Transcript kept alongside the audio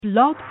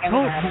Blog Talk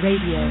Amen.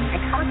 Radio.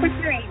 I talk with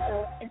your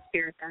angels and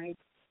spirit guides,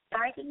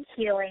 guiding,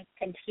 healing,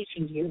 and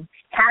teaching you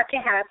how to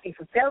have a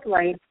fulfilled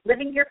life,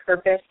 living your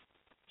purpose,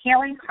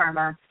 healing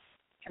karma,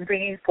 and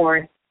bringing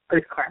forth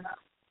good karma.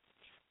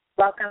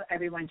 Welcome,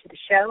 everyone, to the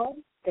show.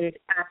 It is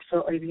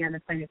absolutely beyond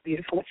the planet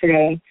beautiful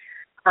today.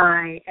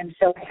 I am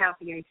so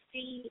happy. I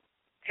see,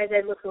 as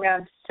I look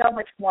around, so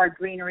much more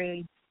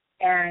greenery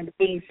and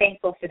being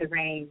thankful for the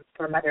rain,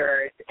 for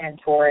Mother Earth,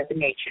 and for the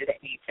nature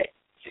that needs it.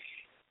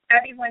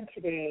 Everyone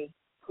today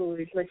who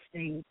is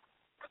listening,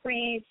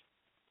 please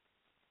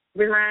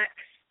relax,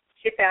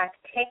 sit back,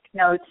 take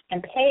notes,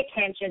 and pay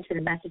attention to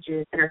the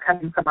messages that are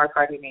coming from our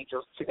guardian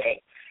angels today.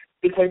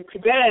 Because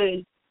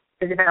today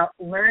is about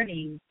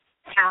learning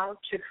how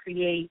to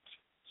create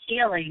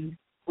healing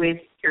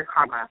with your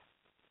karma.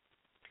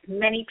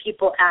 Many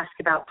people ask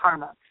about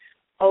karma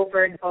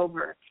over and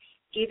over.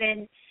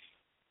 Even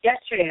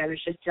yesterday I was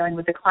just dealing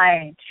with a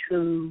client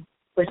who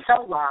was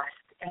so lost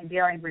and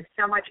dealing with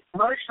so much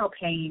emotional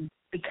pain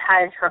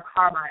because her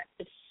karma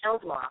is so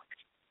blocked.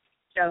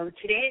 So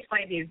today is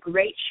going to be a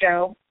great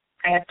show.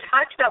 I have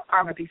talked about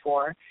karma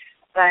before,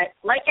 but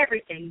like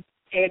everything,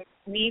 it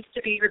needs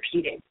to be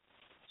repeated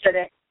so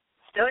that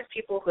those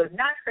people who have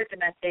not heard the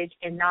message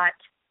and not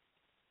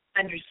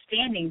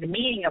understanding the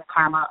meaning of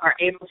karma are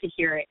able to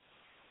hear it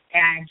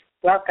and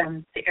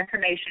welcome the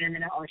information and the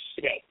knowledge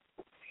today.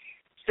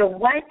 So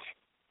what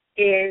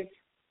is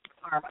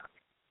karma?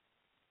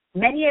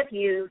 Many of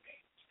you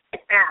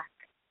sit back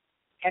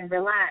and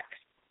relax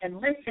and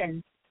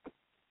listen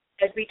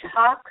as we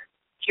talk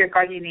to your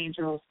guardian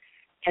angels,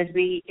 as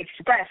we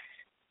express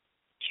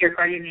to your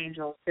guardian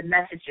angels the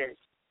messages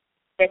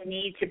that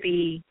need to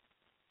be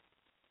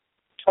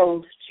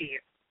told to you.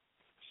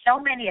 So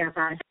many of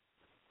us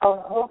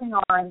are holding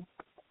on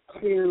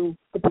to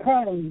the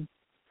pain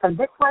from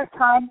this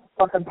lifetime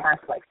or from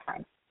past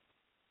lifetimes.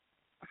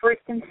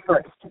 First things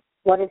first,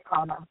 what is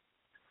karma?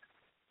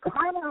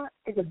 Karma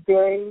is a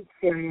very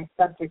serious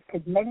subject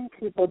because many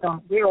people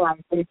don't realize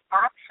that it's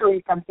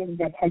actually something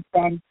that has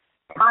been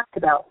talked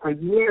about for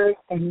years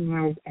and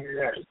years and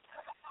years,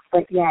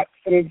 but yet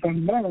it has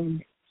been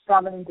named so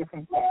many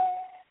different things.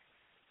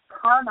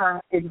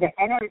 Karma is the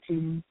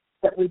energy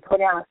that we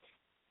put out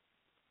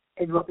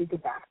is what we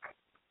get back.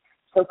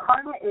 So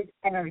karma is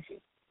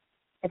energy.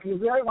 If you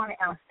really want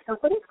to ask, so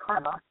what is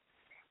karma?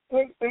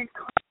 Is karma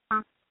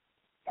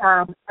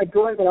a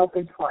door that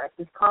opens for us?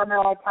 Is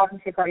karma talking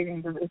to your guardian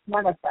angels? It's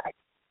none of that.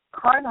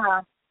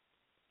 Karma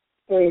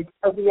is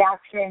a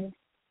reaction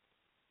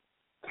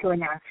to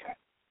an action.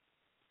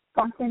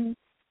 Something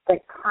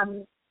that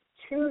comes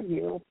to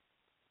you,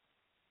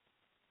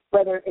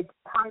 whether it's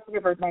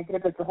positive or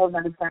negative, it's a whole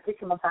other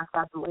subject, and we'll talk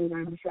about it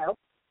later in the show.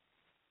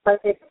 But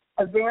it's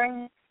a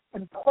very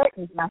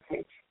important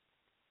message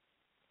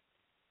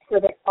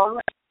so that all of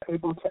us are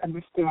able to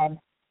understand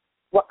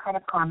what kind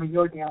of karma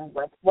you're dealing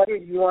with, what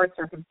is your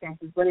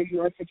circumstances, what is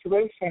your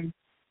situation,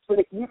 so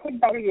that you can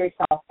better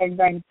yourself and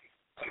then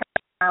turn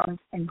around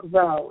and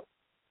grow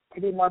to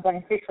be more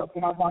beneficial, to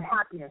have more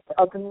happiness, to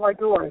open more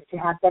doors, to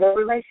have better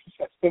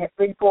relationships, to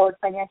bring forward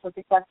financial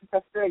success and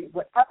prosperity.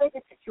 Whatever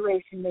the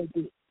situation may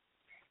be,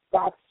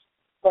 that's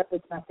what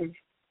this message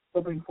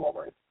will bring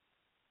forward.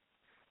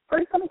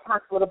 First, let me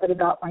talk a little bit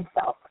about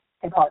myself.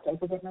 I apologize,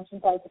 I didn't mention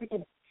that at the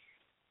beginning.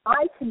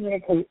 I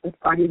communicate with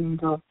guardian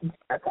angels and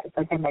spirit guides,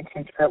 like I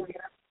mentioned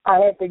earlier. I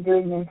have been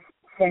doing this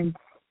since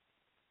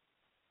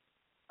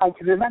I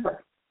can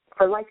remember,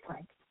 for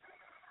lifetimes.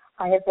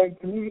 I have been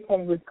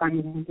communicating with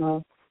guardian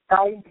angels,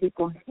 guiding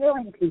people,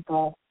 healing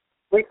people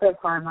with their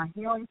karma,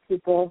 healing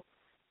people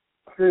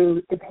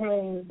through the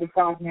pain, the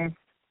sadness,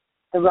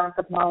 the lack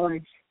of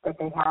knowledge that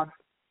they have,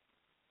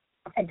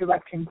 and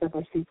directions that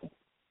they're seeking.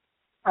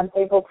 I'm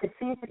able to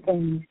see the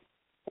things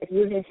that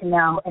you need to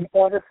know in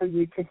order for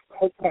you to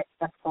take that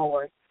step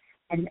forward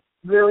and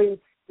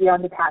really be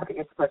on the path that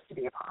you're supposed to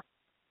be upon.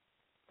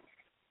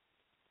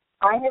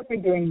 I have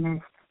been doing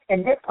this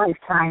in this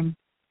lifetime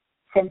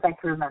since I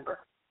can remember.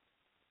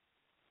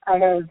 I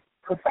have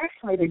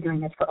professionally been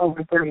doing this for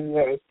over 30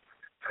 years,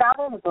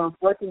 traveling the world,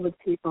 working with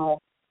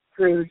people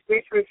through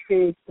spiritual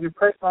retreats, through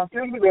personal,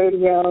 doing the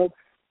radio,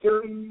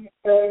 doing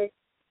the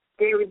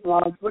daily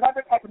blogs,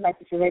 whatever type of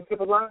messages. I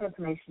give a lot of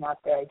information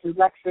out there. I do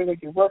lectures, I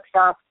do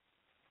workshops.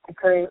 I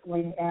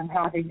currently am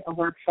having a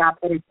workshop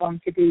that is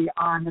going to be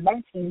on the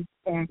 19th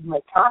in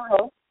Lake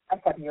Tahoe in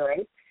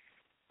February,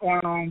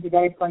 and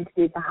that is going to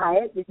be at the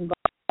Hyatt. You can go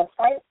to the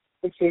website,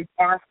 which is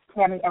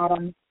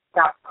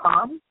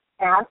asktammyadams.com,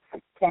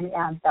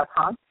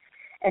 asktammyadams.com,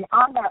 and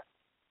on that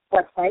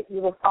website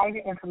you will find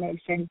the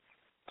information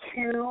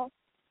to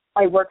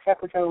my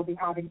workshop, which I will be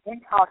having in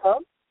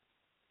Tahoe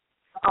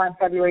on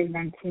February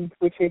 19th,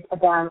 which is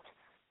about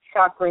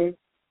chakras.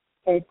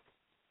 It's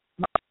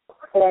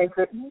that I've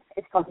written.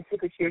 It's called The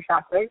Secret to Your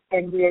Chakras,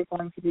 and we are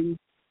going to be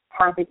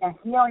having a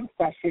healing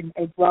session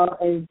as well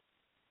as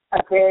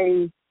a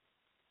very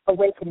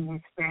awakening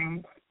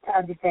experience to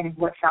understanding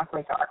what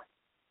chakras are.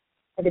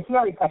 And the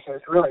healing session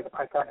is really the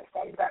part that I'm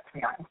excited about, to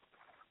be honest.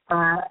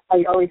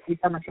 I always see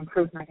so much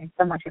improvement and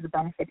so much of a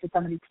benefit to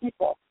so many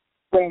people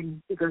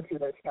when you go through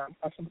those healing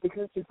sessions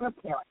because it's a group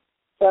healing.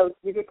 So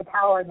you get the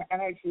power and the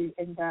energy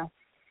and the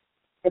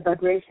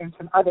vibrations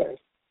from others,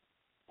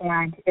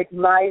 and it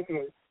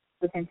rises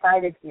within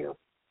inside of you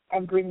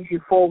and brings you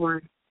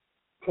forward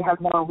to have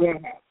more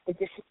awareness. It's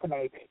just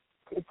amazing.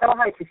 It's so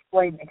hard to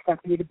explain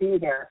except for you to be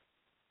there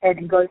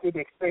and go through the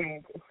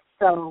experience. It's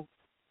so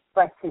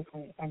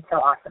breathtaking and so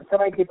awesome. So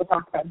many people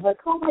talk about it, like,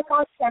 oh my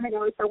gosh, Tammy, it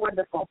was so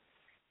wonderful.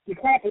 You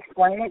can't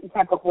explain it. You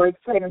can't put words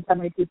to it, and so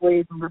many people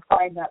even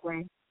reply that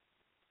way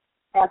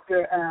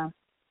after a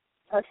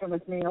session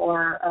with me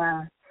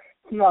or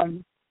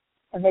healing,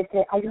 and they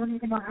say, I don't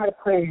even know how to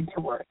put it into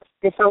words.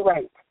 You're so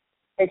right.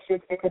 It's a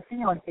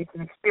feeling. It's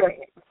an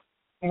experience.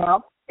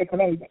 It's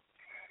amazing.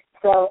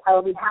 So I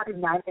will be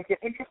having that. If you're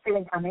interested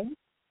in coming,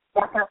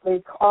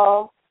 definitely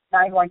call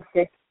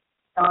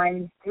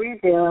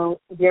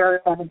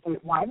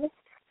 916-930-0781,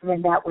 and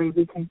then that way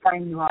we can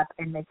sign you up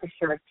and make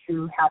sure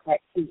to have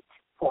that seat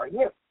for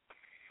you.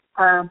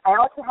 I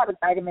also have a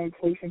guided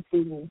meditation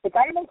CD. The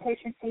guided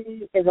meditation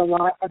CD is a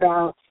lot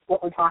about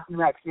what we're talking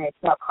about today. It's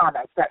about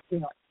karma, it's about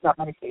healing, it's about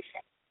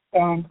meditation.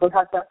 And we'll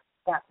talk about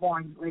that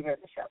more later in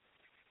the show.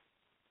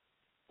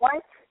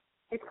 What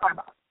is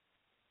karma?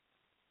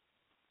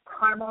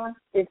 Karma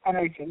is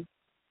energy.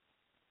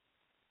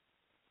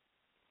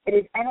 It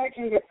is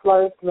energy that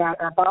flows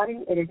throughout our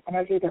body. It is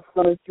energy that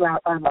flows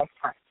throughout our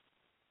lifetime.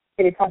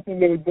 It is something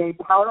that is very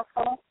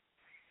powerful,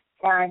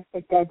 and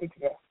it does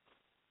exist.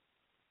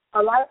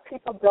 A lot of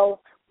people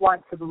don't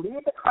want to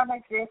believe that karma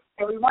exists,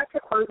 and we want to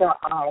close our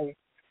eyes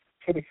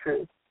to the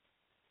truth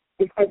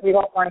because we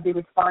don't want to be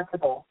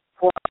responsible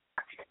for our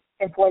actions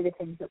and for the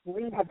things that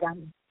we have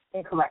done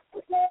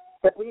incorrectly,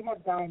 that we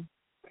have done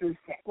through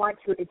sin. We want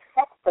to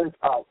accept those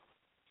faults,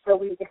 so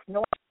we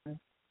ignore them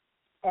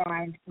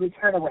and we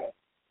turn away.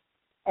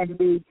 And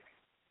we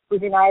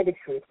deny the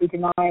truth. We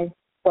deny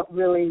what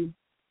really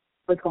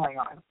was going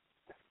on.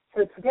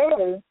 So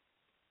today,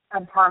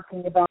 I'm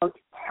talking about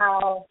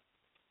how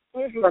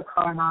is your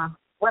karma,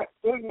 what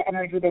is the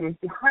energy that is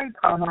behind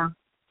karma,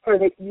 so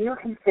that you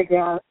can figure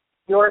out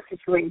your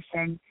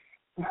situation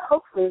and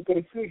hopefully get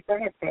a huge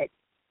benefit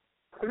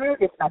through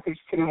this message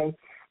today,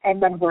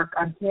 and then work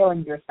on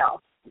healing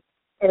yourself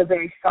in a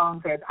very strong,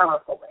 very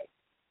powerful way.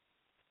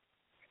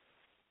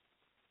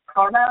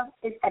 Karma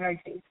is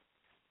energy.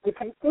 You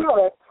can feel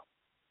it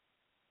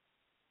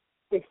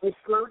if you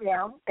slow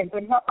down and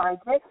inhale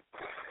positive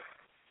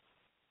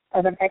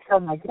and then exhale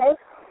negative.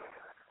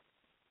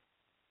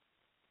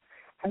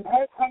 And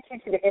pay attention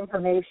to the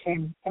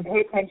information and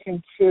pay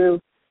attention to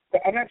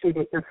the energy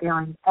that you're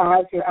feeling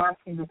as you're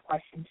asking this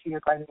question to your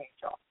guardian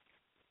angel.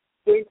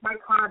 Is my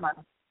karma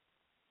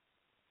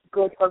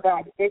good or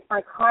bad? Is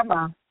my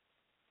karma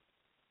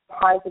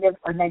positive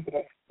or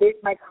negative? Is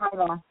my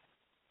karma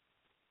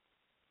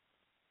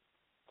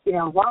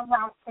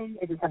long-lasting?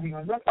 Is it something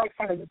on this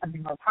lifetime? Is it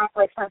something on past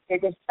lifetime?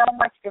 There's so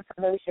much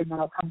information that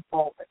will come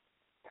forward.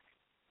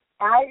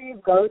 As you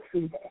go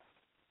through this,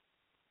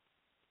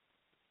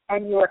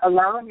 and you're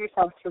allowing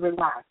yourself to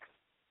relax,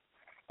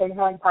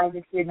 inhaling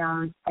positive through your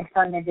nose,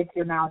 exhaling negative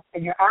through your mouth,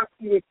 and you're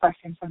asking these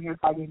questions from your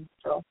guardian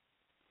angel,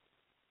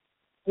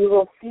 you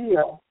will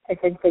feel a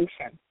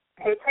sensation.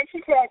 Pay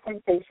attention to that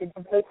sensation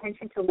and pay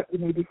attention to what you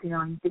may be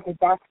feeling, because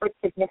that's what's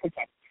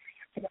significant.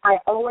 And I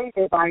always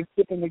advise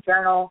keeping a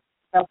journal,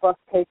 notebook,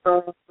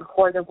 paper,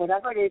 recorder,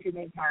 whatever it is you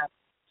may have,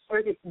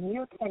 so that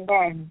you can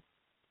then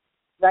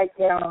write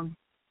down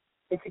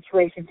the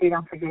situation so you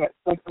don't forget it,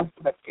 like most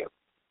of us do.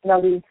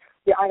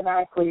 We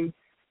automatically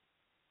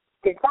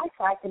get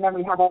sidetracked, and then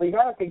we have all these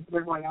other things that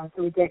are going on,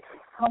 so we get,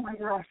 oh my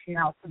gosh,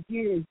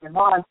 confused and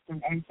lost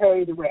and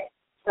carried away.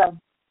 So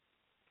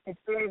it's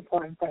very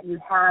important that you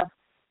have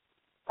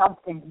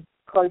something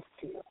close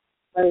to you,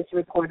 whether it's a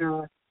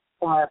recorder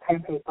or a pen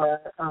and paper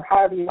or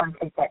however you want to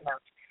take that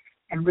note,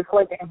 and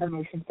record the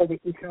information so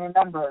that you can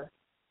remember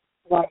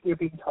what you're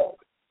being told.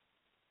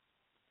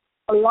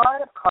 A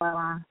lot of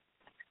karma,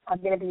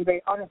 I'm going to be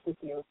very honest with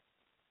you,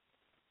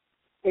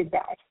 is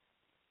bad.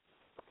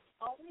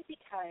 Only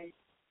because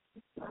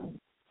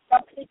so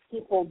many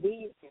people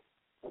these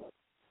days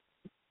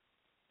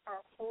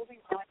are holding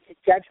on to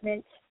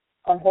judgment,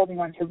 or holding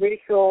on to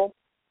ridicule,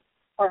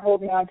 or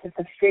holding on to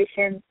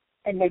frustration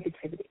and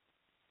negativity.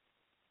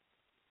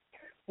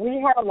 We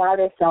have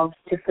allowed ourselves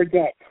to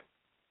forget,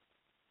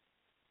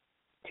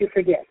 to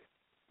forgive.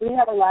 We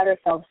have allowed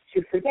ourselves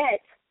to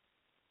forget,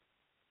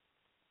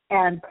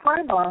 and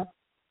karma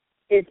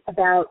is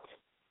about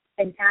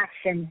an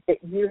action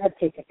that you have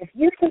taken. If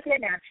you've taken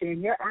an action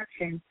and your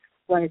action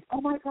was, oh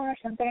my gosh,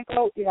 I'm going to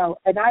go,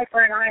 an eye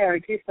for an eye or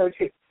a tooth for a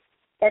tooth,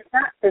 that's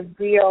not the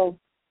real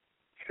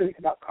truth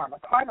about karma.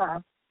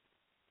 Karma,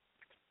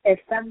 if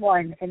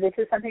someone, and this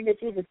is something that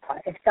Jesus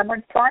taught, if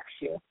someone slaps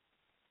you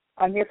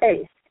on your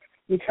face,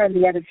 you turn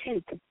the other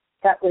cheek.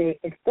 That way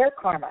it's their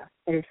karma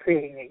that is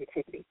creating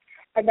negativity.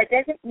 And that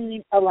doesn't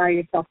mean allow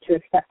yourself to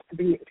accept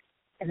abuse,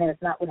 and that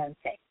is not what I'm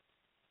saying.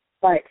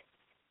 But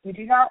you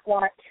do not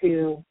want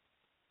to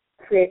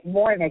create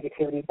more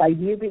negativity by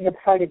you being a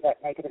part of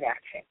that negative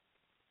action.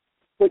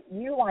 What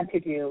you want to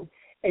do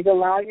is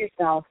allow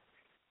yourself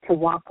to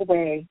walk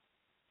away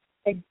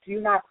and do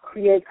not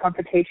create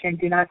confrontation,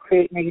 do not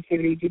create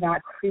negativity, do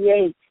not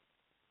create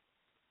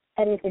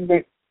anything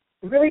that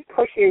really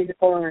pushes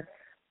or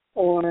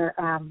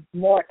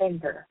more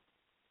anger.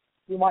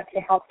 You want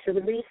to help to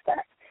release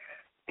that.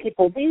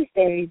 People these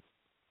days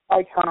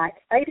are taught,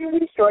 I even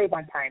heard a story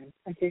one time,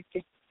 I should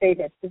just say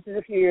this is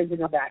a few years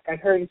ago back. I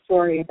heard a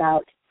story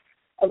about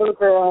a little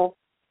girl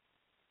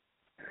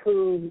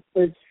who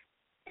was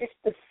just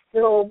this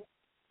little,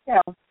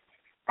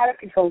 out of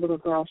control little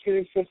girl. She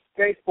was just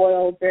very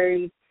spoiled,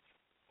 very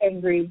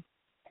angry,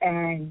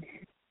 and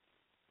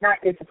not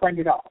disciplined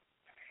at all.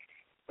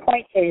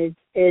 Point is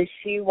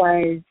she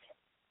was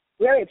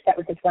really upset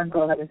with this one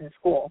girl that was in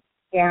school,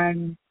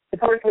 and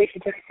supposedly she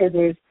took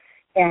scissors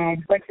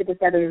and went to this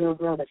other little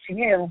girl that she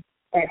knew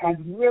that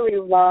had really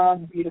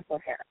long, beautiful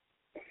hair.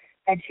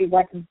 And she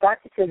went and got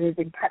the scissors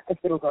and cut this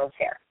little girl's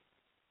hair.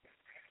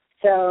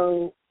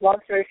 So, long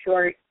story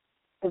short,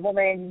 the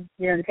woman,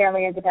 the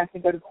family ends up having to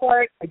go to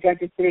court. The judge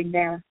is sitting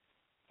there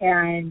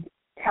and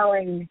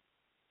telling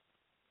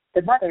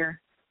the mother,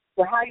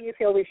 well, how do you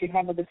feel we should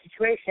handle the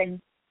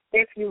situation?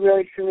 If you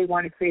really, truly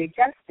want to create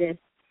justice,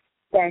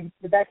 then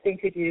the best thing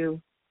to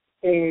do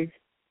is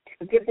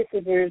to give the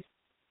scissors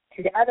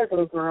to the other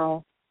little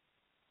girl,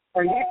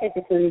 or you take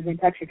the scissors and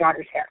touch your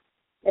daughter's hair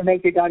and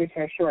make your daughter's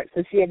hair short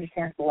so she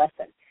understands the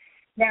lesson.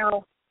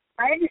 Now,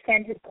 I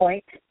understand his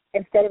point.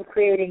 Instead of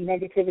creating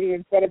negativity,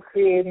 instead of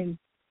creating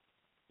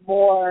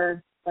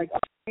more like, oh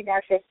my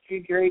gosh, that's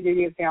true, jury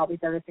duty, okay, all these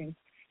other things,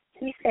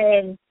 he's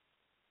saying,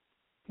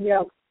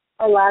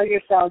 allow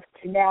yourself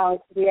to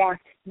now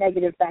react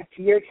negative back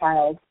to your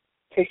child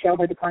to show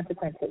her the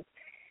consequences.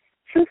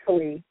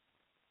 Truthfully,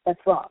 that's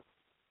wrong.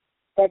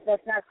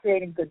 That's not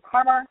creating good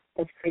karma.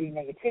 That's creating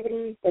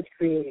negativity. That's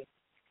creating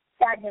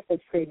sadness.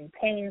 That's creating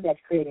pain. That's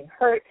creating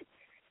hurt.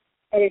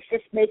 And it's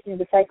just making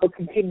the cycle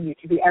continue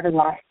to be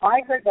everlasting. I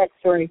heard that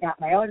story, not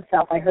my own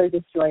self. I heard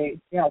this story,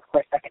 of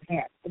course,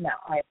 secondhand. But now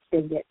I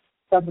saved it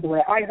from the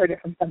way I heard it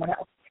from someone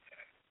else.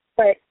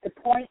 But the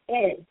point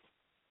is,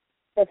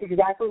 that's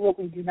exactly what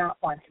we do not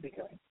want to be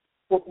doing.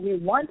 What we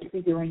want to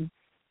be doing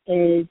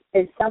is,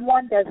 if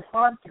someone does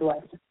harm to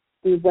us,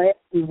 we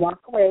walk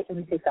away and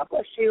we say, God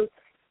bless you.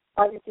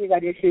 Obviously, you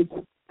got issues.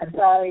 I'm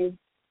sorry.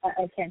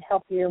 I can't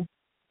help you.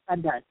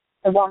 I'm done.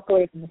 And walk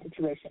away from the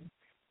situation.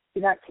 Do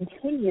not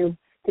continue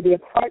to be a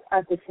part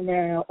of the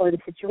scenario or the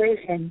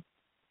situation.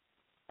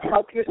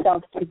 Help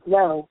yourself to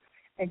grow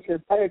into a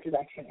better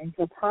direction,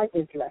 into a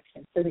positive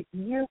direction, so that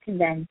you can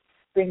then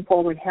bring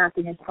forward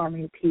happiness,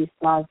 harmony, peace,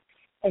 love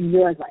in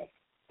your life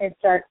and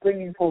start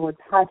bringing forward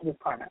positive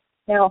karma.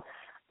 Now,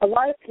 a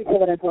lot of people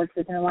that I've worked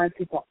with and a lot of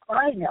people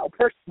I know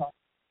personally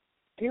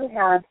do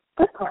have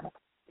good karma.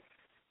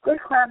 Good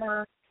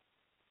karma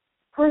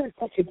is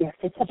such a gift.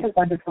 It's such a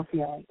wonderful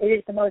feeling. It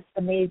is the most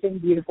amazing,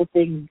 beautiful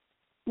thing.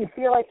 You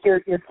feel like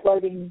you're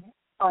floating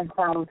on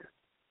cloud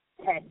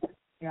 10,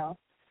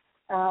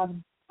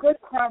 Good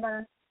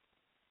karma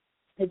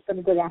is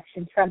from good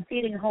actions, from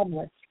feeding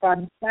homeless,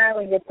 from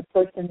smiling at the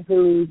person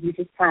who you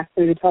just passed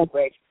through the toll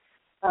bridge,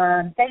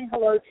 saying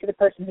hello to the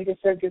person who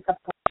just served you a cup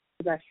of coffee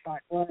at the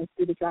restaurant or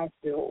through the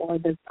drive-thru or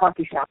the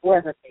coffee shop,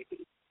 wherever it may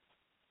be.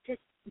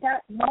 Just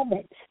that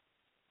moment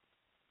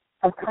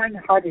of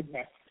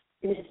kind-heartedness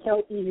is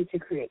so easy to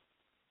create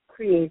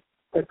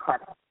good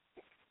karma.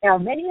 Now,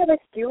 many of us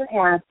do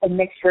have a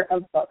mixture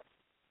of both,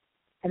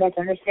 and that's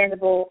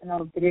understandable, and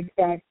I'll get into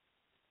that.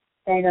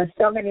 And I know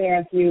so many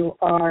of you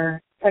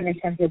are trying to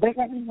understand, what does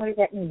that mean? What does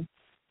that mean?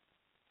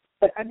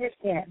 But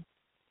understand,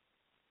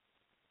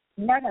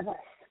 none of us,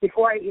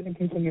 before I even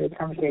continue the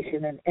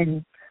conversation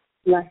and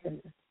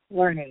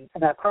learning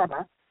about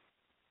karma,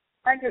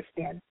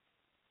 understand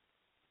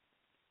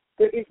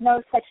there is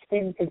no such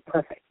thing as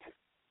perfect.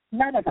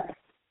 None of us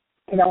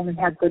can only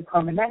have good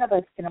karma. None of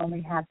us can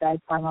only have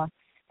bad karma.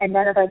 And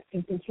none of us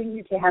can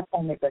continue to have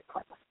only good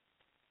karma.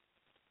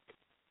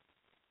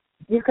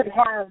 You could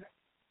have,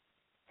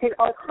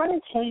 our karma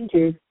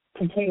changes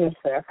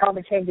continuously. Our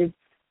karma changes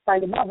by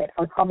the moment.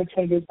 Our karma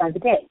changes by the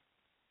day.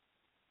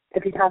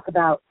 If you talk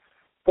about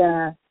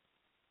the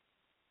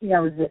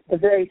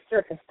very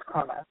surface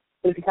karma,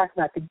 but if you talk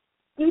about the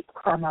deep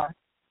karma,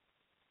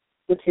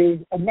 which is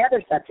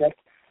another subject,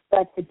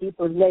 that's the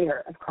deeper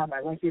layer of karma,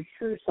 like your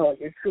true soul,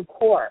 your true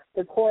core,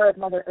 the core of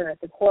Mother Earth,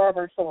 the core of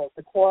our souls,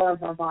 the core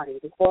of our body,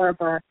 the core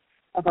of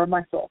our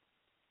muscle.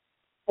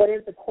 What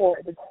is the core?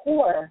 The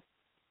core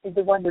is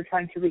the one we're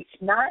trying to reach,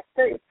 not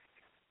the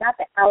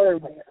outer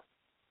layer.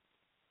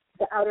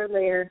 The outer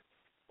layer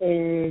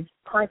is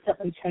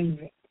constantly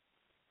changing.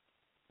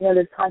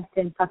 There's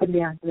constant up and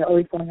down. They're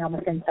always going on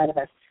within inside of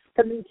us.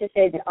 For me to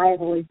say that I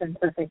have always been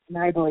perfect and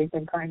I've always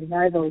been kind and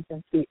I've always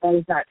been sweet, that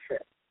is not true.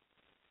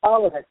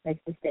 All of us make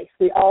mistakes.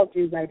 We all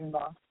do right and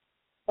wrong.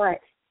 But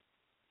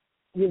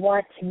you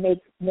want to make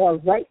more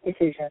right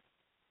decisions.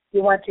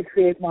 You want to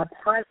create more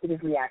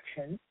positive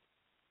reactions.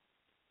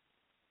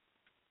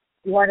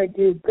 You want to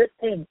do good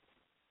things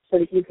so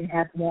that you can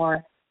have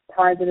more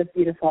positive,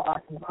 beautiful,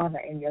 awesome karma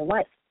in your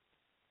life.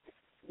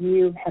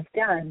 You have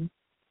done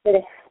that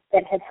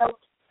has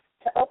helped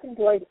to open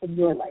doors in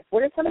your life?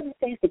 What are some of the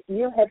things that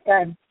you have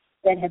done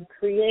that have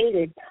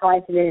created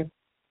positive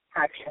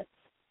actions?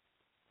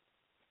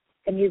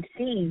 And you've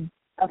seen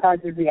a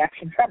positive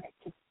reaction from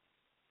it.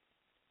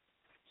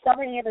 So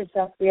many of us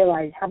don't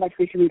realize how much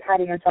we should be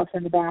patting ourselves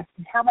on the back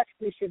and how much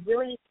we should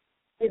really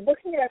be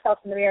looking at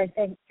ourselves in the mirror and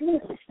saying, you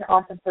are such an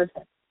awesome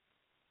person.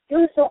 You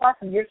are so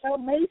awesome. You're so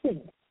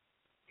amazing.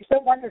 You're so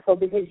wonderful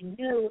because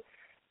you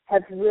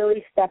have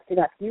really stepped it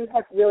up. You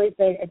have really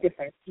made a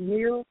difference.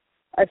 You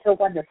are so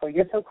wonderful.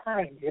 You're so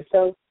kind. You're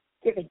so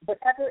giving.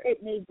 Whatever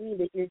it may be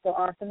that you're so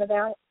awesome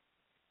about,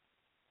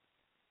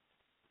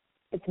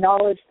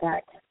 acknowledge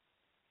that.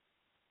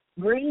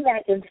 Bring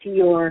that into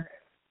your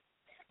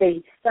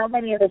space. So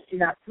many of us do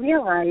not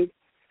realize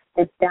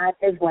that that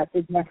is what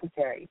is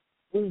necessary.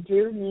 We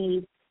do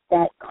need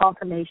that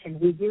confirmation.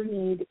 We do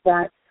need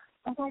that,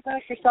 oh my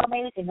gosh, you're so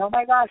amazing. Oh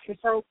my gosh, you're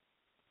so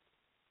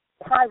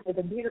positive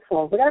and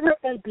beautiful. Whatever it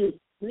may be,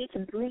 we need to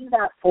bring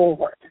that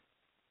forward.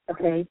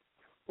 Okay?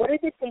 What are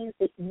the things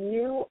that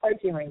you are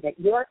doing, that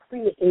you're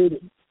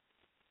creating,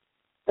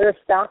 that are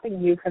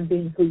stopping you from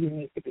being who you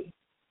need to be?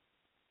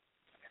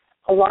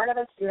 A lot of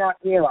us do not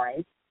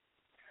realize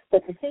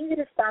that the thing that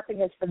is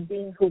stopping us from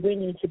being who we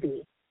need to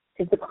be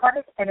is the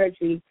karmic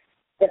energy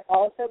that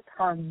also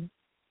comes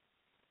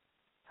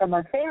from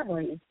our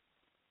families,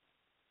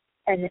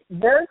 and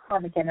their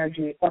karmic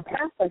energy or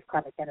past life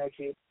karmic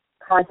energy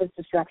causes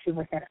destruction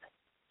within us.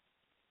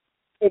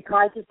 It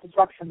causes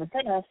destruction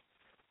within us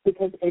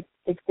because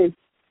it's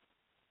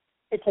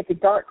like a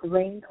dark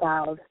rain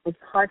cloud that's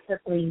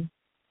constantly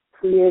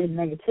creating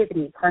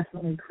negativity,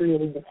 constantly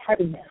creating this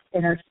heaviness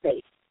in our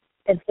space.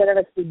 Instead of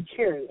us being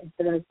cheery,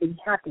 instead of us being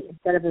happy,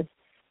 instead of us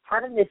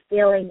having this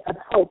feeling of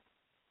hope,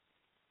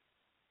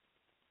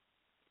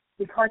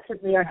 we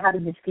constantly are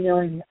having this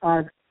feeling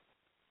of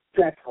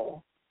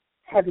dreadful,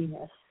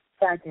 heaviness,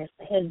 sadness,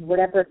 pain,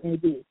 whatever it may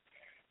be.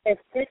 If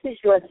this is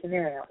your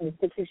scenario, if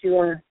this is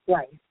your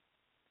life,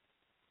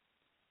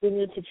 we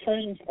need to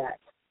change that.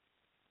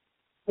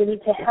 We need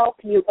to help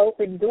you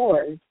open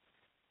doors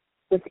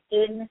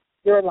within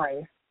your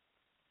life,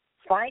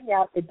 find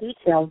out the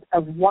details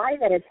of why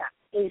that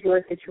is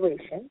your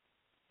situation,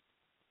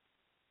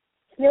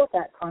 heal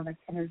that karmic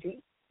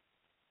energy,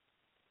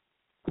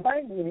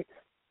 find it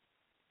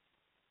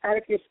out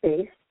of your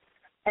space,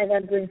 and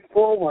then bring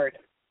forward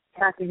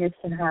happiness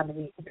and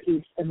harmony and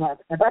peace and love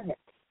and abundance.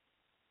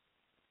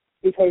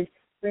 Because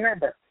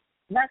remember,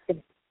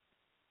 nothing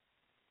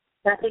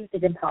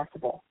is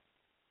impossible.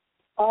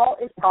 All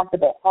is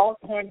possible. All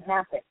can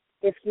happen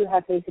if you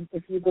have faith and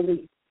if you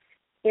believe.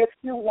 If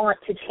you want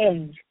to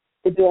change,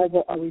 the door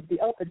will always be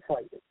open for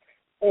you.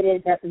 It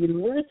is that we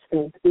lose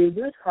faith, we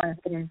lose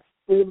confidence,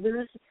 we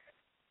lose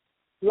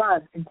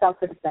love and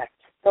self-respect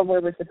from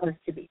where we're supposed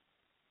to be.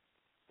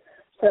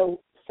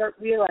 So start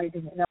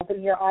realizing and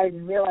opening your eyes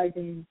and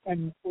realizing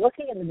and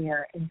looking in the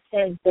mirror and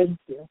saying thank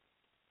you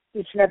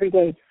each and every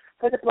day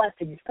for the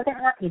blessings, for the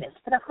happiness,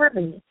 for the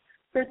harmony,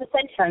 for the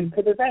sunshine,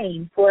 for the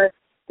rain, for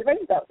the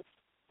rainbows,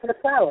 for the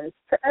flowers,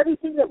 for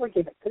everything that we're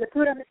given, for the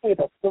food on the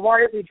table, for the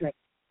water we drink.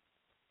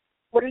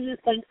 What are you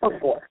thankful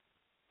for?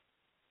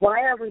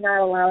 Why are we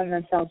not allowing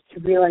ourselves to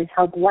realize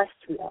how blessed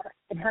we are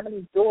and how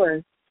many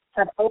doors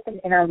have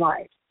opened in our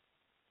lives?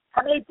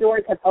 How many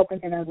doors have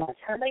opened in our lives?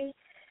 How many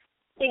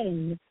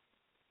things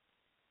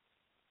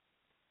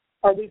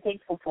are we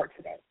thankful for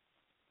today?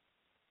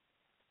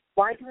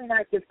 Why do we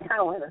not give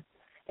power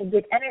and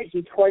give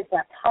energy towards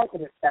that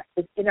positive stuff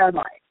that's in our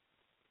lives?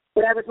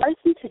 What I would like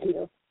you to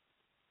do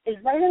is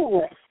write a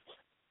list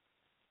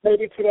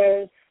later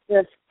today.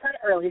 It's kind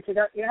of early, so you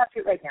don't have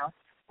to do it right now.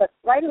 But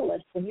write a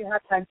list when you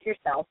have time to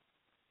yourself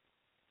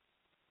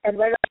and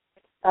write a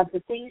list of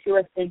the things you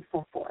are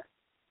thankful for.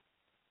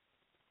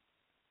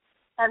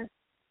 And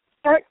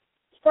start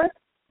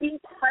being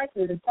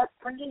positive and start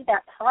bringing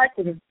that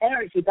positive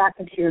energy back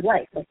into your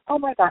life. Like, oh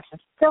my gosh, I'm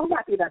so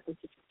happy about this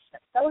situation.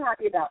 I'm so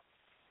happy about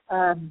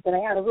that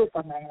I have a roof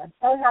on my head. I'm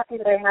so happy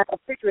that I have a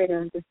refrigerator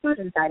and there's food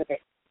inside of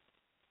it.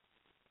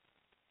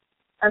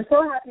 I'm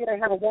so happy that I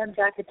have a warm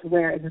jacket to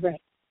wear in the rain.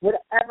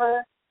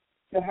 Whatever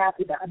you're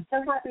happy about. I'm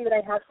so happy that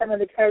I have someone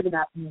that cares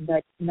about me and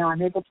that,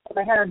 I'm able to put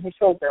my head on his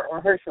shoulder or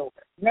her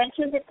shoulder.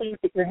 Mention the things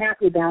that you're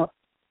happy about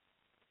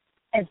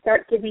and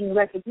start giving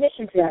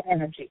recognition to that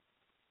energy.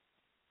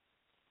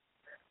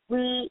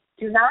 We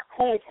do not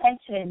pay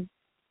attention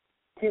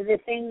to the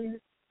things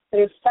that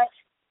are such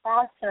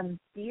awesome,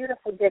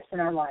 beautiful gifts in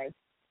our lives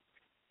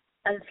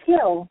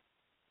until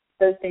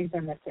those things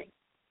are missing.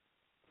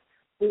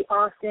 We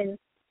often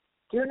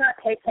do not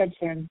pay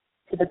attention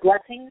to the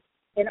blessings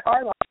in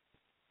our lives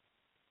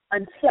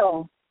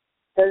until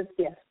those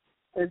gifts,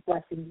 those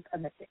blessings are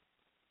missing.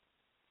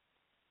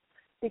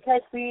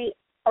 Because we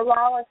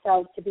allow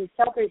ourselves to be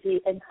so busy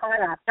and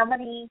caught up in so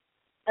many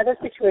other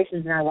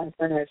situations in our life,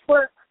 whether it's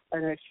work,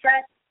 whether it's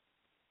stress,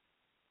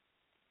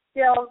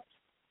 skills,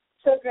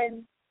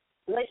 children,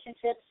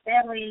 relationships,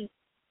 family,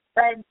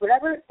 friends,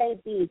 whatever it may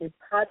be that's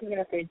causing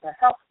interference in our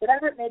health,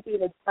 whatever it may be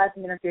that's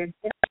causing interference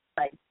in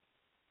our life,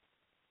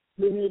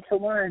 we need to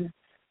learn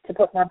to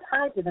put more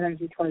positive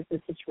energy towards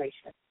the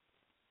situation.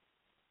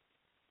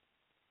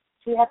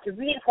 So you have to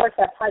reinforce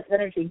that positive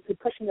energy and keep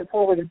pushing it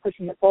forward and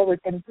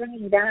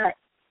bringing that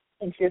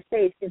into your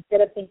space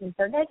instead of thinking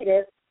so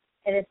negative,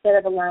 and instead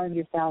of allowing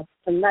yourself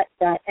to let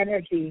that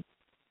energy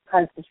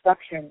cause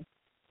destruction.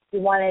 You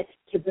want it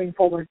to bring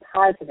forward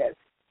positive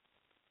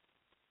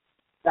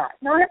thought.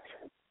 Not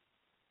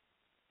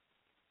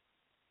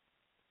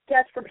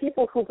just for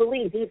people who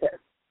believe either.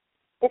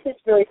 This is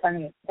really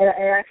funny. And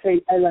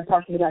actually, I love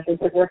talking about this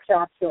at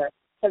workshops or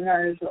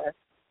seminars or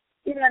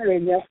even on the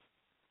radio.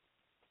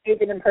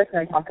 Even in person,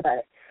 I talk about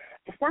it.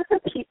 It's not for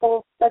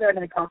people, whether I'm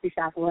in a coffee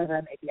shop or whatever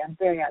I may be. I'm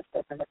very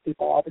outspoken with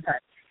people all the time.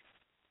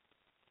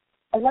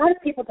 A lot of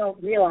people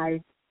don't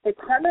realize that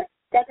karma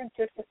doesn't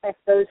just affect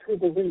those who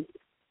believe.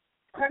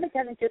 Karma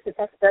doesn't just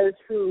affect those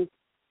who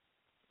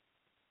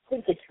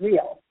think it's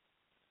real.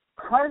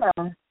 Karma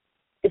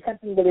is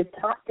something that is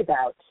talked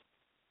about.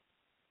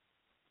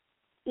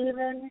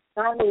 Even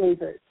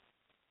non-believers,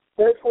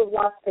 those who have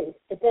lost faith,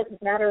 it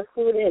doesn't matter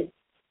who it is.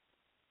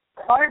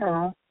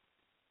 Karma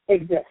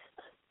exists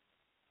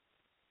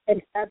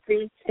in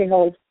every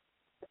single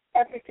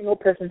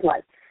person's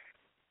life,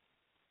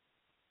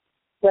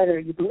 whether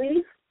you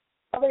believe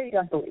or whether you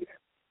don't believe.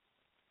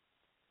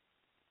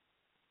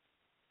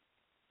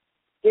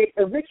 It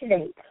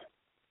originates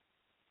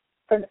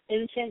from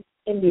ancient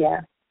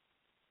India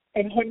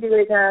and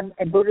Hinduism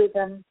and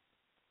Buddhism.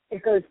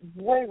 It goes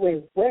way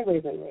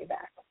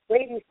back,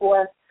 way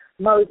before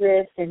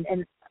Moses, and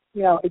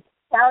you know, it's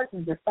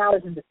thousands of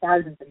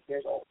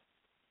years old.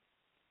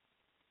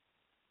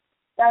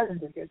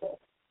 Thousands of years old.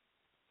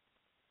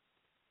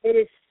 It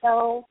is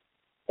so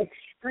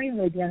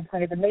extremely beyond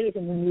kind of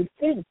amazing when you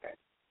think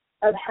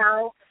of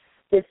how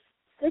this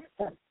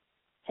system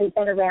has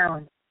been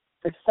around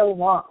for so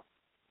long.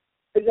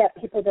 But yet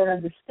people don't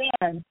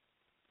understand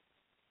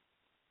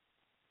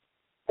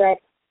that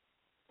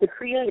the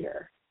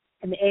Creator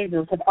and the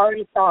angels have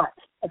already thought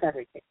of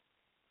everything,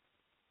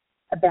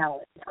 about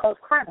it. It's called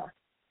karma.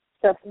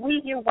 So if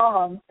we do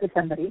wrong to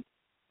somebody,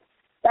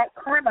 that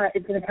karma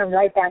is going to come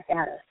right back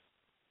at us.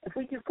 If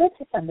we do good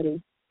to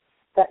somebody,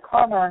 that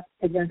karma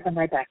is going to come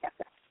right back at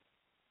us.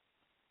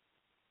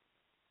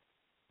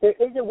 There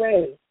is a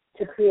way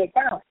to create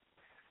balance,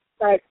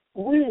 but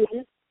we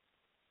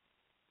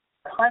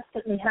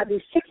constantly have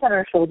these chips on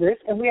our shoulders,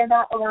 and we are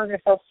not allowing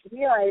ourselves to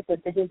realize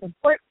that this is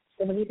important,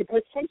 and we need to pay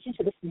attention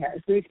to the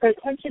scenarios. We need to pay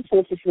attention to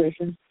the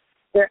situations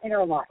that are in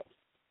our lives.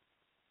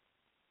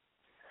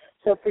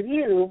 So for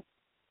you,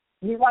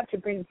 you want to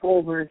bring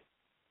forward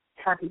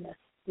happiness.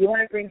 You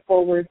want to bring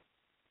forward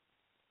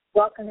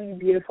welcoming,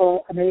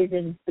 beautiful,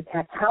 amazing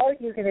success. How are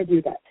you going to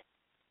do that?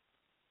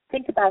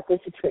 Think about this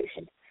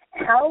situation.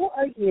 How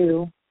are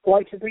you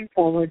going to bring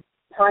forward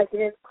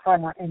positive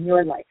karma in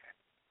your life?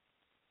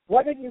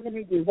 What are you going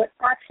to do? What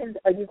actions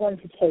are you going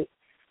to take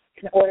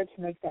in order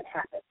to make that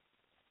happen?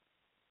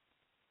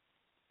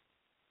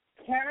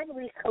 Can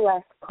we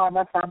collect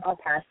karma from our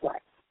past lives?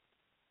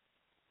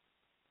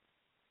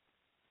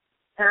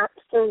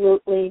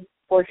 Absolutely,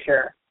 for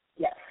sure,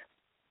 yes.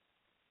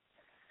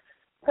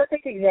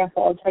 Perfect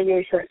example, I'll tell you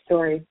a short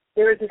story.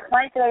 There was this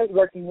client that I was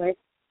working with,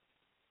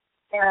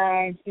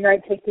 and, you know, I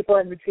take people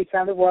on retreats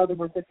around the world and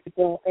work with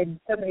people in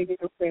so many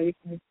different ways.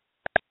 And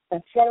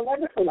she had a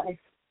wonderful life.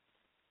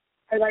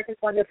 Her life is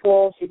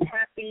wonderful. She's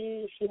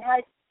happy. She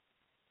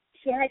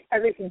has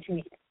everything she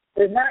needs.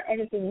 There's not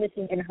anything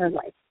missing in her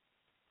life.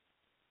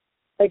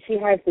 But she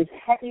has this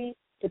heavy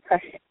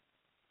depression.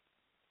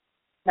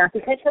 Not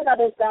because her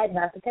mother's died,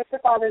 not because her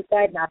father's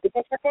died, not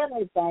because her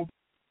family's died,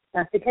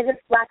 not because of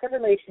lack of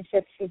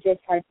relationships. She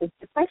just has this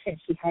depression.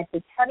 She has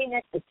this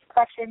heaviness, this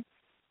depression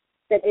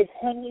that is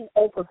hanging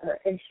over her.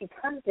 And she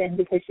comes in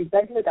because she's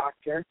been to the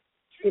doctor,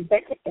 she's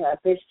been to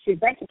therapists, she's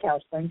been to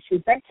counseling,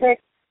 she's been to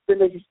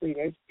religious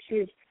leaders,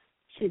 she's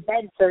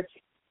been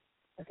searching.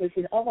 Okay,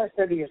 she's almost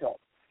 30 years old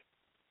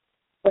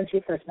when she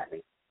first met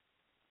me.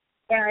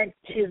 And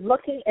she's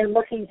looking and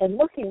looking and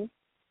looking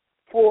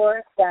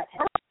for that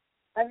help,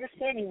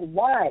 understanding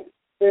why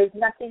there's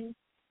nothing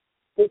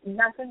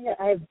that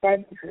I've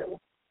been through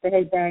that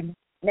has been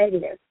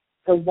negative.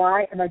 So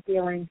why am I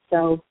feeling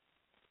so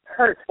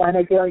hurt? Why am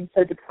I feeling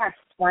so depressed?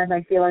 Why am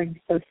I feeling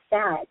so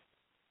sad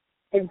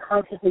and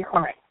constantly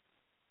crying?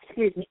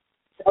 Excuse me.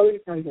 It's always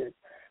noises.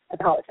 I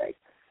apologize.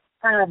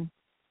 And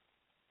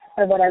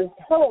what I was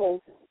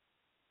told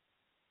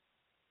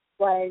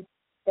was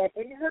that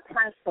in her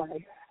past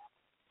life,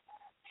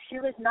 she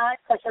was not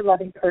such a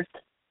loving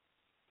person.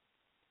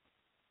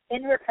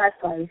 In her past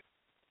life,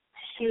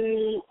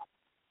 she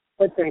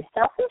was very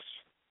selfish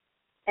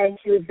and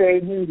she was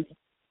very needy.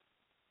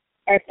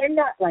 And in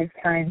that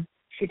lifetime,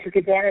 she took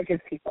advantage of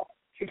people.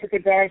 She took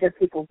advantage of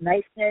people's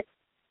niceness.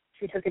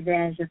 She took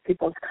advantage of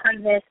people's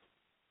kindness.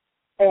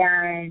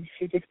 And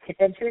she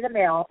was a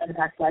male in the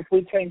past life.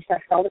 We change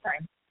sex all the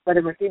time.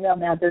 Whether we're female,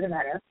 male, doesn't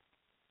matter.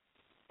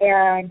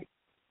 And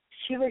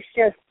she was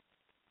just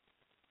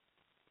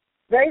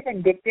very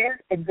vindictive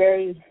and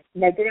very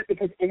negative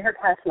because in her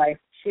past life,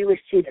 she was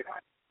cheated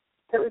on.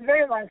 So it was a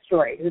very long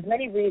story. There was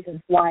many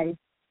reasons why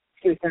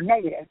she was so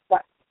negative.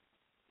 But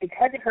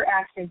because of her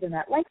actions in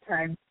that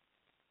lifetime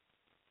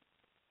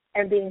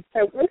and being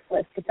so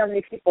ruthless to so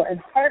many people and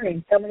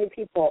harming so many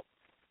people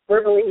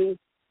verbally,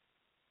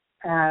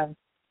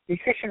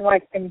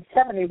 nutrition-wise, in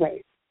so many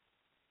ways,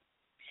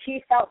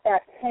 she felt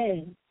that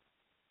pain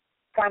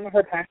from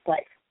her past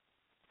life.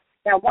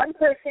 Now, one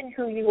person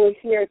who you will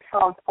hear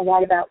talk a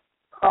lot about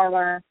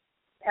karma,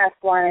 past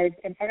lives,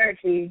 and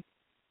energy,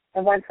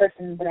 and one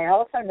person that I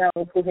also know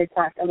who has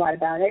talked a lot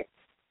about it,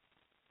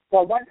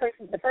 well,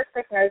 the first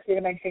person I was going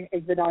to mention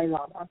is the Dalai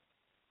Lama,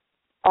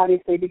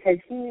 obviously, because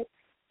he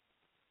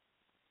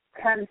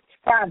comes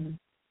from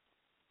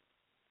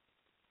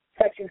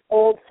such an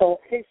old soul.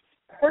 His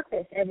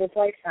purpose in this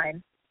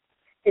lifetime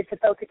is to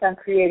focus on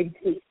creating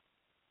peace.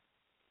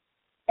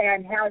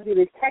 And how he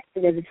was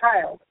tested as a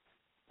child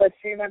was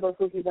to remember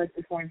who he was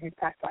before in his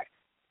past life.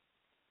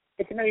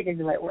 It's amazing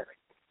the way it works.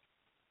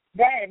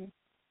 Then,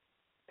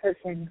 the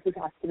person who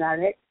talks about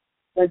it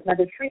was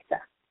Mother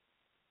Teresa.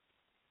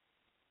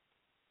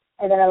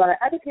 And then a lot of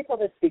other people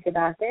that speak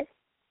about this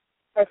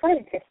are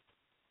scientists.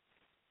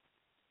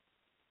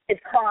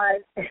 It's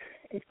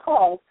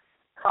called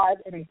cause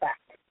and effect.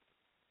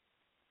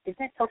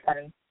 Isn't it so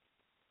funny?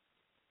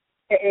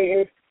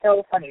 It is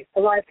so funny. A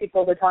lot of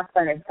people that talk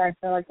about it in science,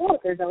 they're like, oh,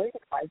 there's always a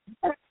cause and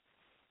effect.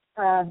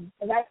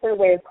 And that's their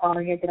way of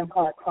calling it. They don't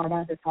call it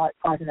karma, they call it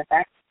cause and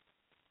effect.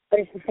 But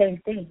it's the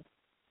same thing.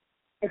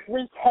 If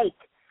we take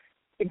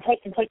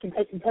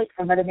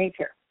from Mother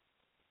Nature,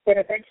 then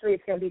eventually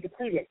it's going to be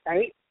depleted,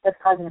 right? That's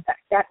cause and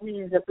effect. That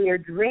means that we are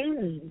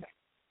draining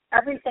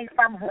everything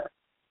from her.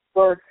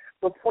 We're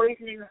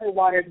poisoning her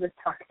waters with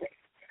toxic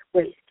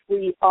waste.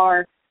 We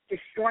are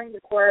destroying the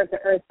core of the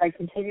earth by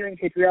continuing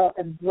to drill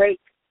and break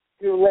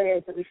through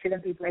layers that we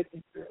shouldn't be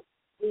breaking through.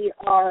 We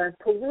are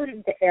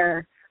polluting the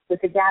air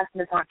with the gas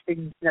and the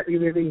toxins that we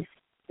release,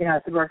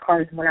 through our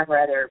cars and whatever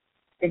other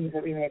things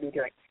that we may be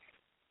doing.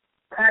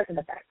 Cause and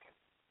effect.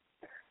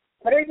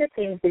 What are the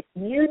things that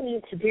you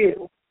need to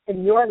do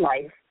in your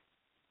life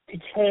to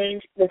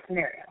change the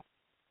scenario?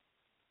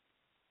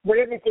 What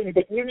are the things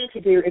that you need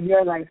to do in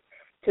your life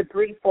to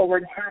bring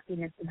forward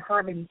happiness and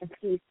harmony and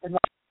peace and love?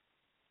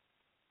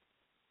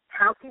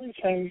 How can you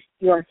change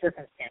your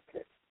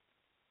circumstances?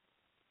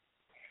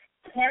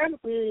 Can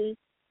we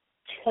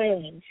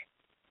change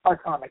our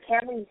karma?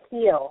 Can we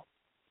heal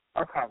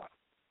our karma?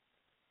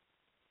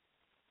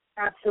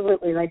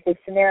 Absolutely. Like this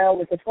scenario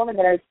with this woman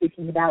that I was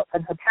speaking about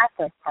from her past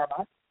life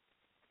karma.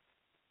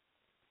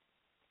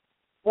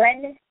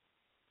 When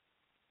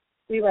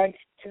we went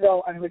to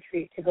go on a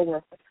retreat to go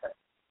work with her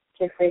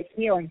to create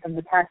healing from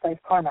the past life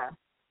karma,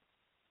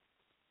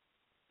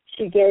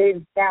 she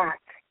gave back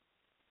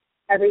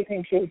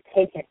everything she has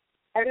taken.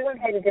 Everyone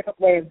has a different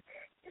way of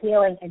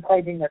healing and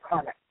cleansing their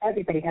karma.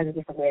 Everybody has a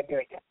different way of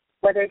doing it.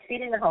 Whether it's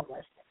feeding the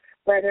homeless,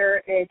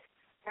 whether it's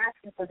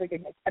asking for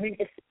forgiveness. I mean,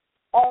 it's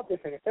all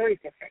different. It's always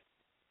different.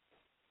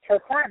 Her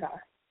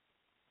karma,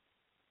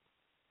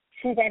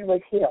 she then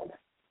was healed.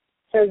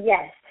 So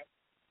yes,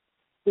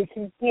 we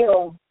can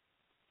heal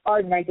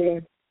our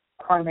negative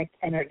karmic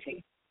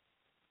energy,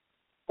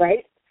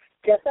 right?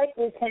 Just like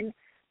we can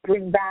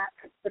bring back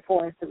the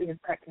forest that we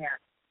have cut down.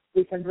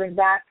 We can bring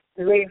back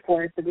the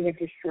rainforest that we have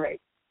destroyed.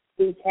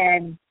 We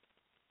can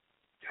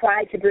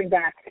try to bring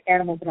back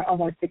animals that are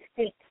almost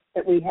extinct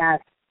that we have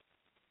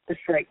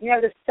destroyed.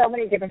 There's so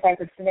many different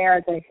types of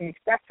scenarios that I can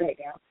express right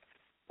now.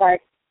 But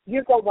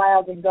you go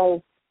wild and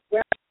go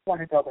where you want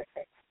to go with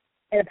it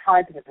in a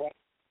positive way.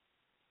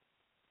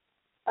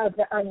 Of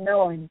the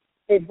unknown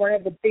is one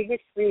of the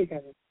biggest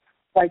reasons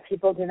why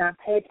people do not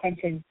pay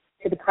attention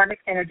to the karmic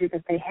energy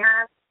that they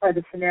have or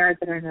the scenarios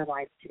that are in their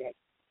lives today.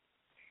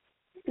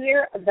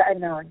 Fear of the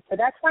unknown. So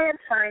that's why I'm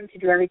trying to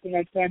do everything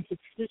I can to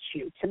teach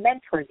you, to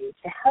mentor you,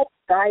 to help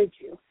guide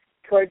you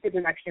towards the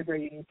direction of where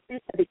you need to be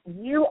so that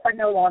you are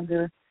no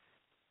longer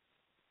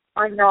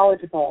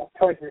unknowledgeable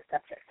towards this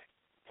subject.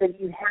 So that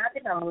you have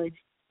the knowledge,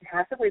 you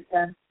have the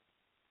wisdom,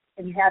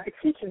 and you have the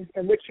teachings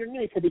in which you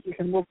need so that you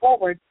can move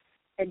forward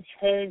and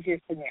change your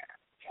scenario,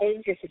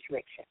 change your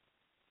situation,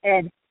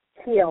 and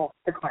heal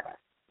the karma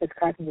that's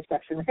causing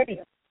destruction within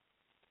you.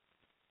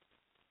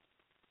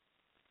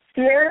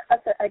 Fear of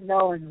the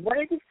unknown. What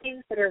are the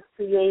things that are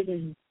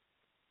creating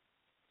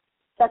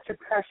such a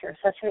pressure,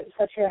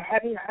 such a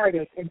heavy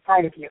heartache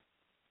inside of you?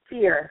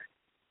 Fear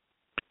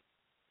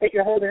that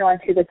you're holding on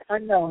to, that's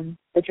unknown,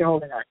 that you're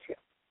holding on to.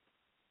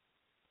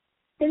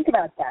 Think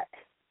about that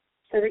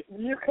so that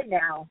you can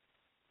now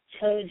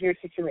change your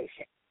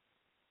situation.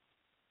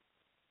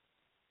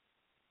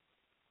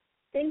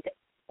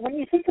 When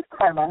you think of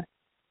karma,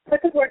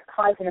 put the word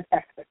cause and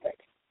effect with it.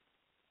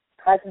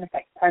 Cause and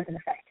effect, cause and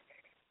effect.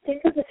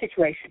 Think of the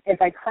situation.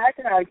 If I cause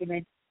an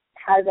argument,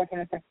 how is that going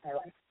to affect my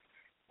life?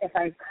 If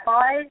I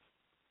cause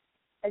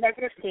a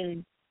negative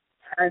scene,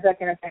 how is that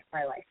going to affect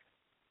my life?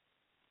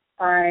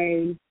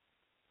 I,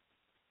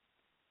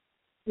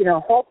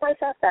 hold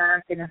myself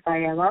back, and if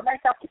I allow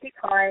myself to be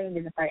kind,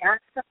 and if I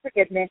ask for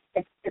forgiveness,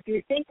 if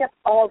you think of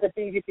all the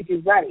things you could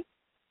do right,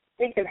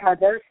 think of how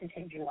those can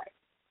change your life.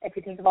 If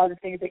you think of all the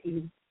things that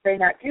you may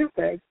not do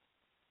good,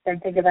 then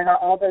think about how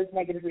all those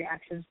negative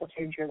reactions will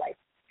change your life.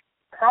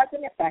 Cause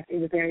and effect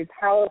is a very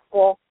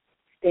powerful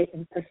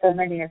statement for so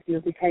many of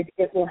you because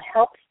it will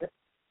help you.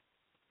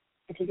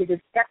 If you could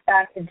just step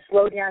back and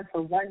slow down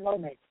for one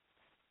moment.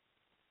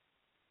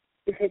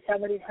 Because so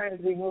many times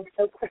we move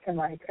so quick in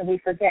life and we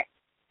forget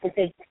to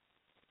think.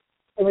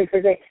 And we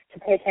forget to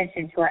pay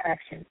attention to our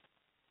actions.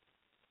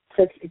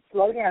 So if you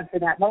slow down for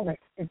that moment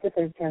and sit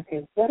there and say,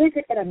 okay, what is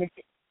it that I'm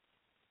missing?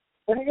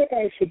 What is it that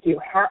I should do?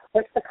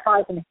 What's the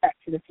cause and effect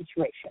to the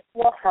situation? It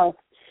will help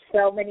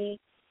so many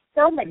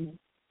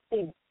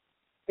things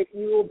that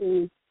you will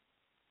be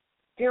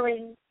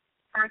doing,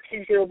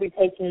 actions you will be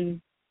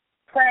taking,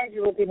 plans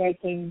you will be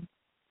making,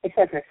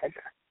 etc., etc.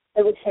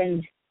 It will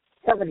change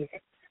so many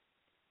things.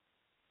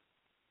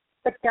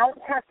 But don't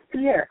have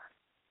fear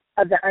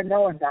of the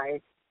unknown,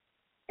 guys.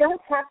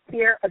 Don't have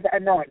fear of the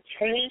unknown.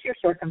 Change your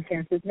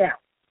circumstances now.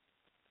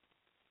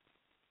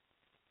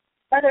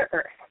 Mother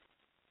Earth,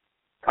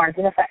 cause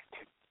and effect.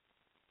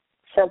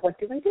 So what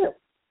do?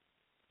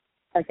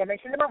 Like I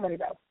mentioned a moment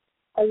ago,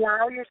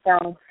 allow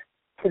yourself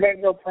to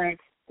then go plant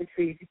the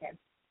trees again.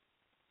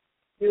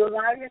 You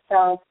allow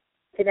yourself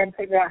to then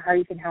figure out how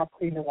you can help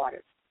clean the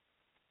waters.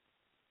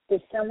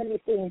 There's so many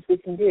things we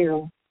can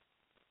do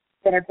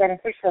that are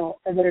beneficial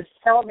and that are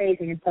so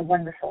amazing and so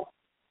wonderful.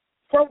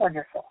 So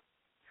wonderful.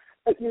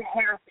 But you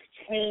have to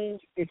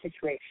change your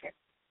situation.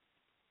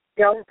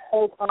 Don't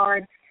hold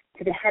on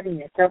to the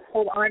heaviness. Don't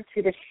hold on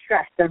to the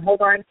stress. Don't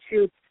hold on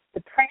to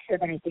the pressure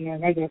of anything in a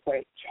negative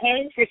way.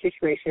 Change your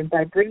situation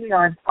by bringing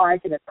on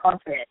positive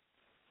confidence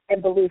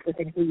and belief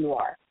within who you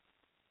are.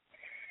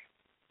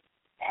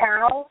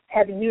 How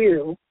have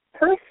you,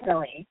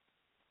 personally,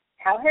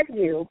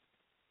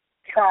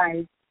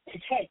 tried to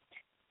change?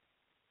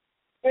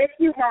 If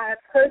you have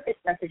heard this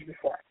message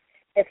before,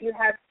 if you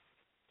have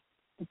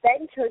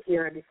been to a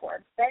hero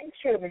before, been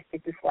to a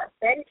mystic before,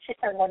 been to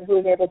someone who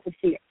is able to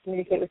see it,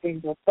 communicate with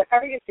angels,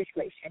 whatever your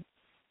situation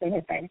may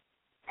have been,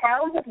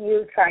 how have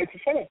you tried to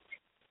change?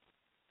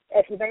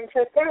 If you've been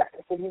to a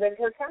therapist, if you've been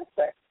to a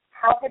counselor,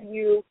 how have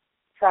you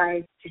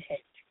tried to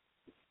change?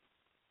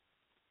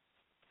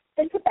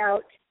 Think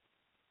about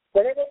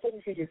what are the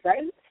things you did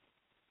right,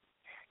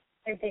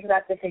 and think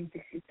about the things,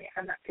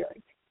 I'm not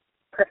feeling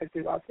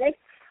perfectly well today.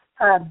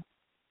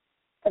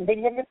 And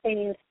think of the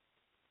things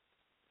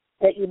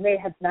that you may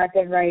have not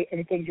done right and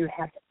the things you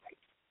have done right.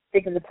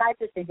 Think of the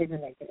positive, think of the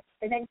negative.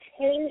 And then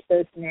change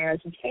those scenarios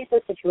and change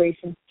those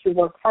situations to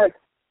work harder.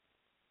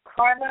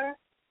 Karma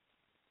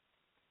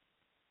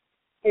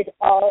is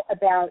all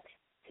about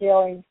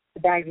healing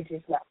the baggage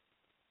as well.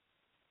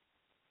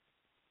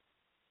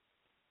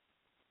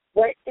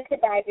 What is the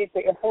baggage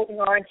that you're holding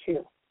on to?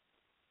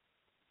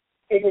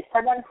 Is it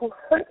someone who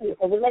hurt you,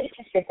 a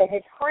relationship that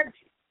has harmed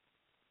you?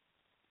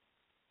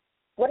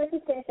 What are the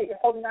things that you're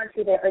holding on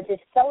to that are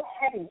just so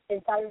heavy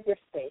inside of your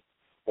space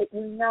that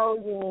you know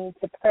you need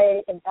to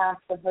pray and ask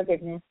for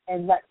forgiveness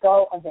and let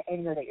go of the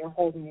anger that you're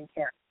holding and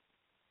carrying?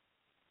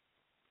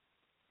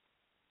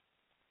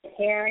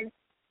 Can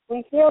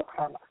we heal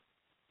karma?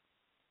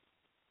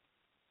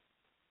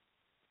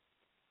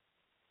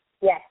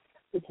 Yes,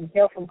 we can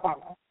heal from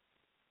karma.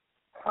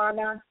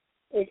 Karma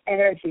is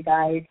energy,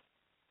 guys.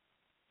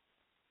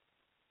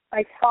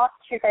 I talk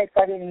to you guys,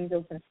 guardian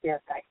angels, and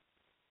spirit guides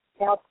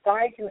to help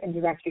guide you and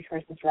direct you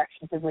towards the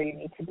directions of where you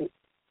need to be.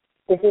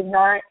 This is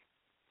not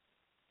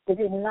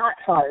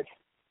hard.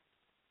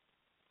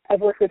 I've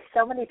worked with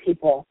so many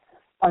people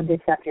on this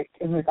subject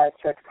in regards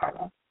to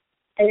karma,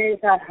 and it is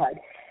not hard.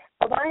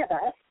 A lot of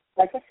us,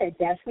 like I said,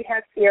 yes, we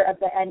have fear of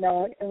the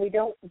unknown, and we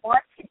don't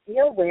want to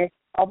deal with,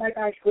 oh my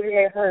gosh, what did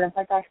I hurt? Oh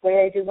my gosh, what did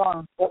I do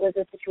wrong? What was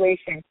the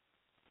situation?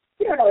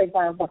 You don't always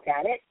want to look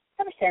at it. It's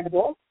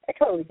understandable. I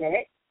totally get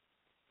it.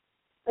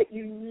 But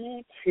you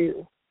need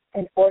to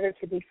in order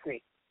to be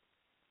free.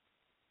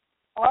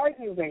 Are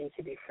you ready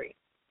to be free?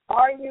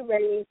 Are you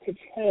ready to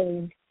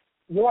change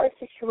your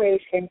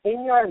situation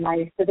in your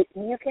life so that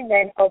you can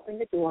then open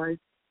the doors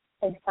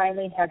and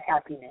finally have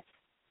happiness?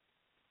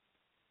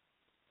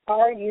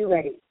 Are you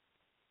ready?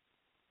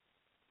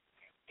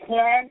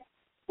 Can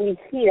we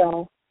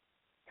heal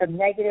from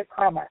negative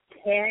karma?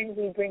 Can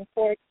we bring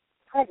forth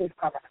positive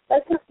karma?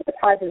 Let's look at the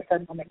positive for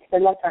a moment because I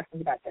love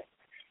talking about this.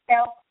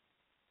 Now,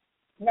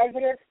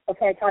 negative,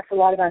 okay, I talked a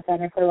lot about that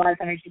and I put a lot of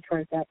energy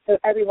towards that so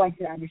everyone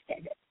can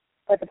understand it.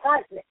 But the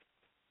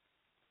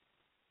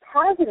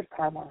positive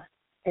karma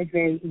is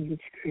very easy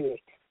to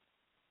create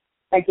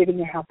by giving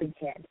a helping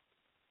hand.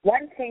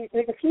 One thing,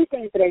 there's a few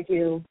things that I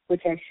do,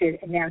 which I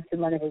should announce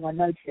and let everyone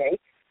know today.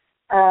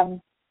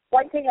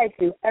 One thing I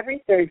do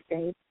every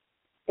Thursday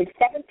is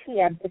 7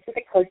 p.m.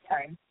 Pacific Coast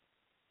Time.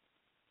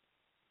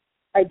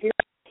 I do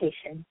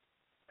meditation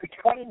for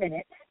 20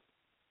 minutes,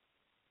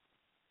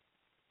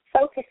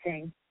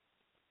 focusing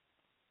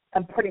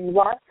on putting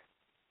love,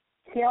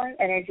 healing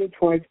energy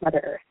towards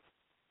Mother Earth.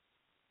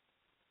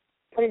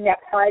 Putting that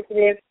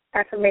positive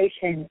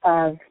affirmation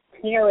of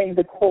healing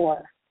the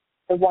core,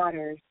 the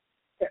waters,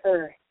 the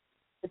earth,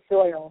 the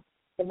soil,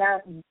 the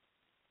mountains,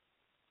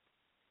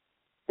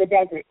 the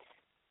deserts,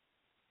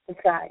 the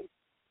skies.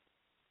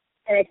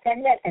 And I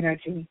send that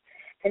energy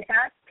and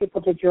ask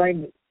people to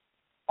join me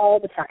all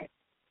the time.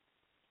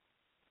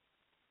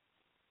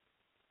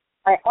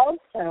 I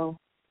also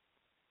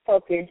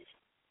focus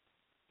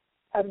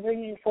on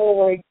bringing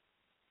forward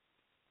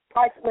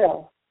God's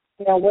will.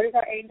 What does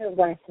our angels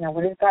want us to know?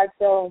 What is God's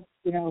will,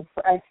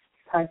 for us,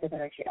 positive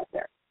energy out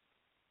there?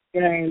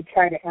 I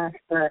try to ask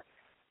for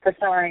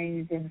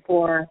signs and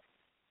for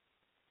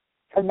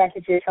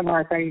messages from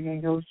our guardian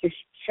angels, just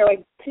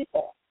showing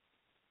people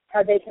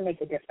how they can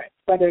make a difference,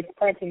 whether it's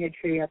planting a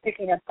tree or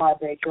picking up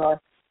garbage or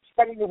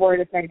spreading the word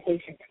of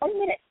meditation. 20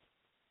 minutes.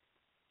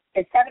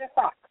 It's 7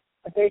 o'clock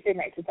on Thursday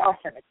nights. It's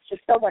awesome. It's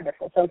just so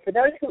wonderful. So for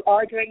those who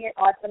are doing it,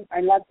 awesome.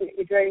 I love that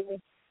you're joining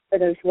me. For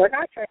those who are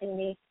not joining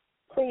me,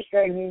 please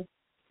join me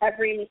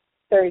every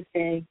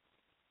Thursday,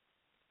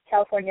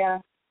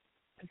 California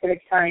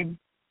Pacific time,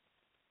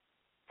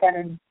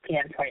 7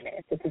 p.m., 20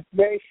 minutes. It's a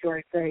very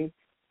short, very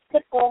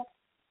simple,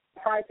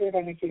 positive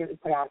energy that we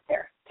put out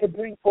there to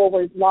bring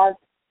forward love,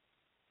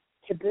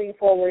 to bring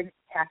forward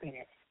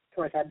happiness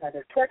towards our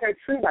mother, towards our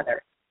true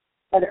mother,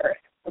 Mother Earth.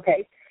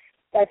 Okay?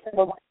 That's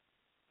number one.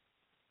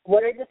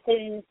 What are the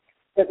things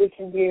that we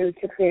can do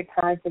to create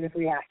positive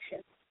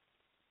reactions?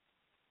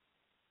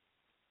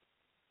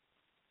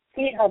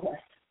 Feed homeless.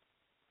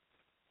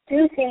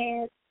 Do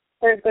things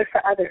that are good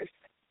for others.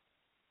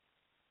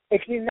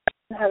 If you know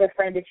you have a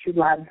friend that you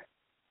love,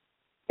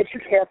 that you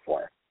care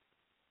for,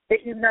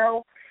 that you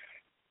know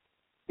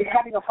is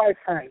having a hard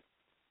time,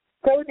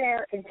 go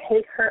there and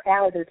take her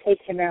out or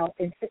take him out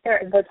and sit there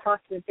and go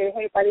talk to him and say,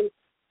 hey, buddy,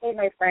 hey,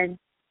 my friend,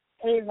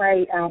 hey,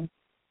 my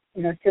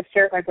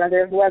sister, my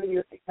brother, whoever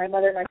you, my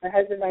mother, my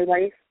husband, my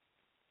wife.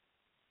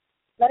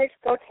 Let us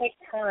go take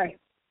time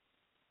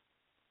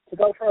to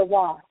go for a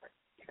walk,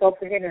 to go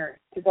for dinner,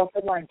 to go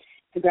for lunch,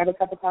 to grab a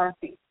cup of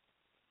coffee,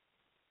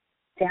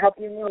 to help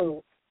you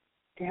move,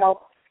 to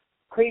help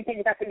clean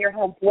things up in your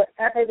home,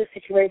 whatever the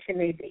situation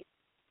may be.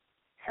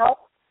 Help,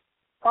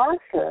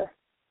 offer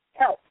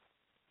help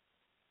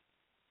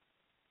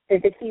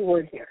is the key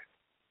word here.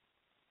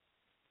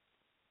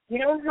 You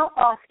know how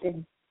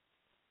often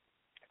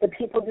the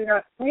people do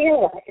not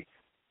realize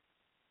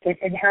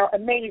and how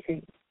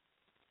amazing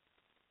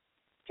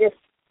just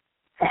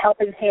a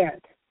helping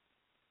hand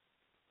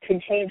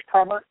can change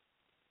karma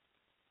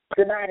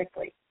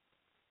dramatically.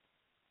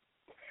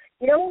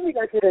 When we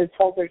go through those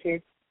toll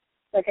bridges,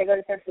 like I go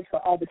to San Francisco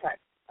all the time.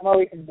 I'm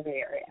always in the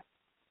Bay Area.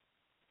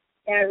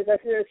 And we go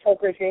through those toll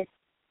bridges,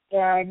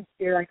 and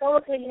you're like, oh,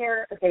 okay,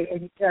 here, okay.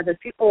 And, there's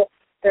people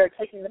that are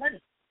taking the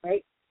money,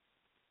 right?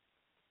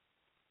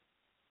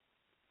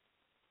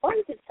 Why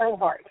is it so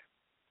hard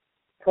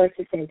for us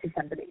to say to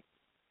somebody,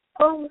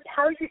 oh,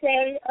 how's your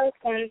day?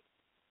 Okay.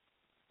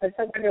 And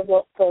so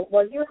wonderful.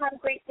 Well, you have a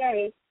great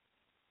day.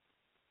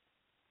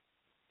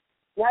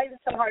 Why is it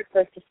so hard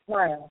for us to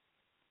smile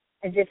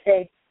and just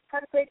say,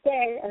 have a great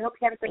day. I hope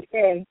you have a great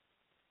day.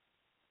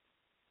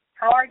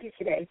 How are you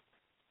today?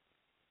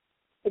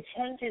 It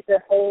changes the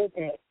whole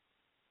day.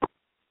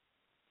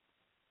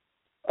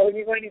 Oh,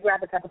 you're going to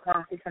grab a cup of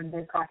coffee from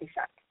the coffee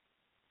shop.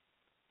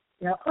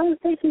 Oh,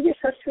 thank you. You're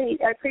so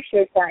sweet. I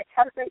appreciate that.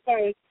 Have a great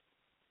day.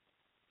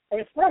 And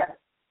it's let us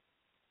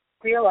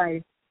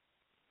realize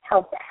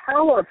how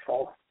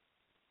powerful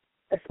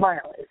a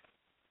smile is.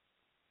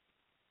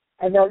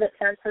 I know that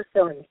sounds so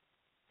silly,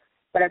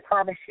 but I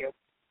promise you,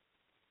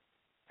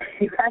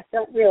 you guys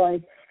don't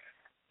realize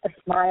a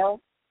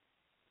smile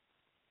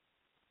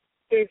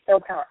is so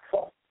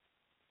powerful.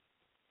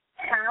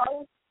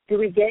 How do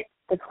we get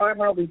the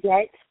karma we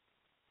get?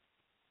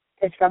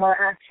 It's from our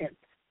actions.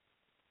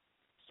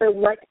 So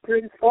let's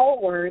bring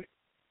forward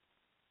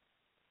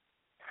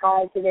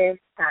positive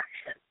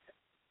actions.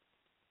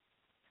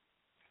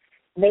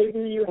 Maybe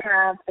you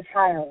have a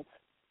child,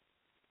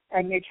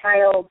 and your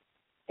child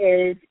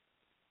is,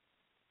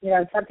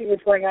 something is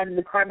going on in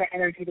the karma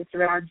energy that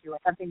surrounds you, or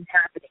something's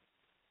happening.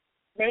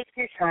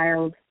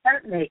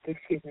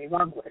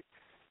 Wrong word.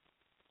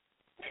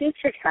 Teach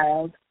your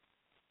child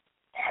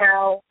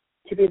how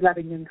to be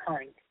loving and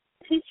kind.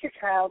 Teach your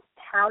child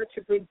how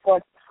to bring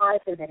forth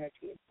positive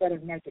energy instead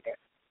of negative.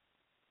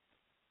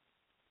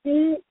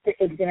 Be the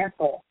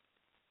example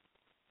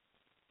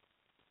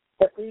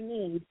that we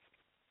need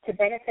to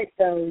benefit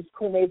those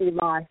who may be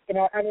lost and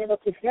are unable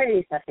to hear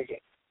these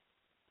messages.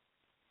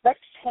 Let's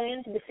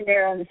change the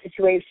scenario and the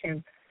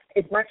situation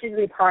as much as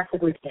we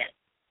possibly can.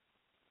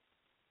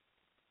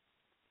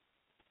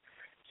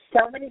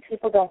 So many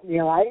people don't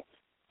realize,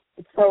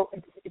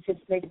 it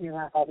just makes me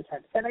laugh all the time.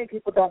 So many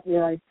people don't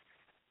realize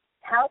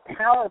how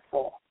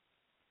powerful,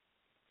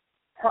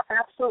 how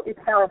absolutely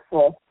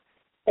powerful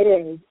it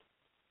is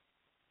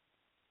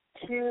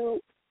to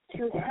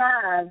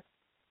have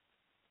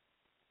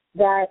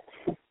that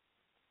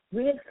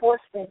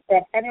reinforcement,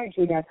 that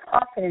energy, that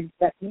confidence,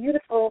 that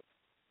beautiful,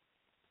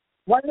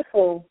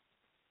 wonderful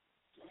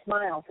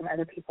smile from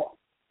other people.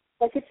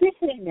 Like if you're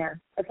sitting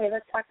there, okay,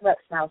 let's talk about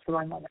smiles for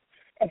one moment.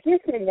 If you're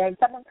sitting there and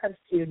someone comes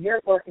to you and you're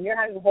at work and you're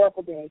having a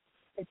horrible day,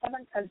 and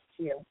someone comes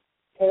to you,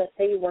 okay, let's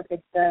say you work at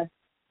the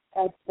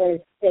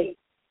state,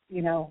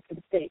 for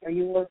the state, or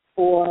you work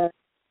for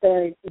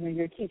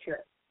you're a teacher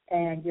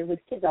and you're with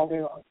kids all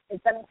day long,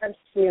 and someone comes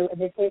to you and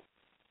they say,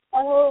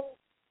 oh,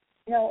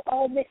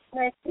 Miss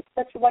Smith, it's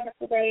such a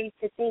wonderful day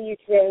to see you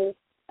today.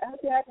 I hope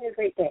you're having a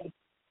great day.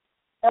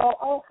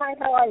 Oh, hi,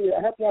 how are you?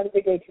 I hope you have a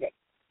good day today.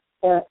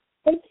 Or,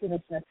 thank you,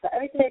 Miss Smith, for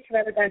everything that you've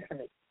ever done for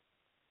me.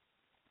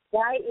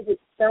 Why is it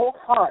so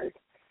hard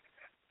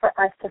for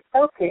us to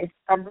focus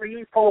on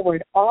bringing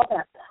forward all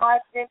that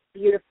positive,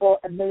 beautiful,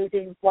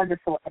 amazing,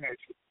 wonderful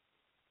energy?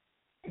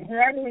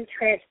 Can we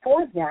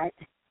transform that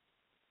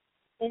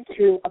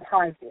into a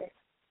positive?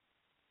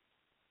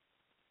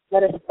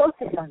 Let us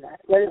focus on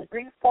that. Let us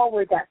bring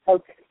forward that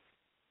focus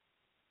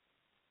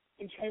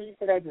and change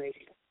the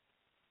vibration.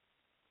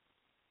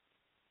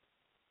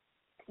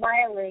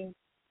 Smiling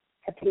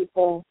to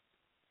people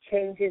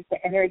changes the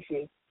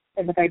energy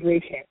and the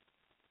vibration.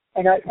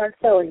 I know it sounds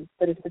silly,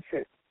 but it's the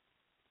truth.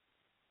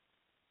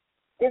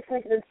 This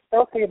has been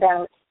spoken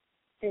about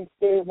since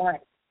day one.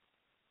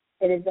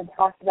 It has been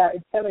talked about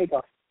in so many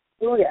books.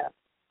 Buddha,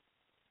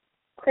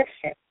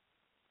 Christian,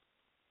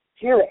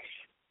 Jewish,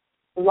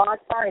 the law of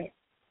science,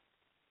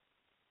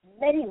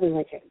 many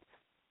religions,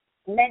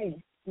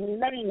 many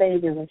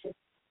religions,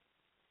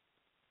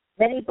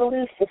 many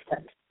belief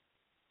systems,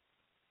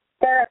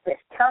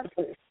 therapists,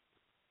 counselors,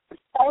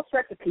 all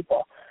sorts of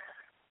people.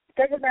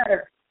 It doesn't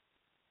matter.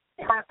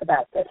 Talk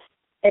about this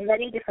in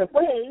many different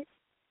ways.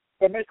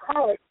 They may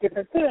call it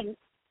different things,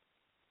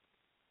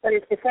 but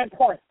it's the same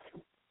point.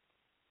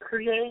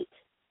 Create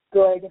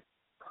good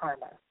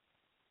karma.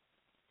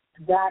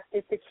 That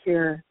is the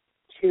cure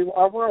to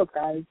our world,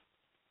 guys.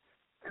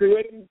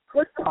 Creating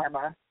good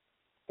karma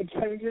and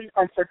changing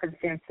our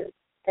circumstances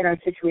and our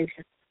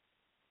situations.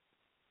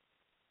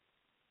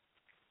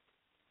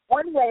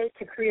 One way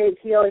to create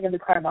healing in the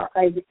karma,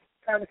 I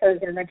promised I was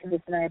going to mention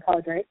this and I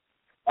apologize.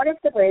 One of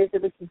the ways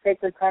that we can create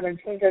good karma and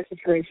change our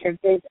situation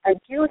is I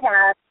do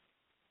have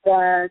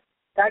the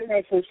guided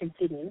meditation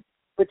CD,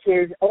 which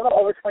is a little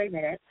over 20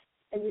 minutes,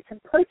 and you can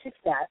purchase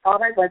that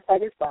on my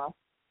website as well.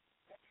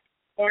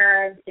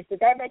 And it's a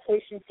guided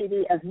meditation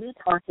CD of me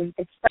talking,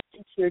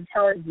 expressing to you and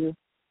telling you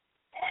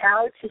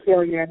how to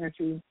heal your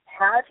energy,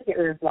 how to get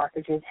rid of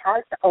blockages, how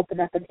to open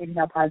up and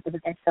inhale positive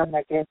and exhale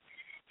negative,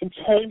 and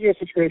change your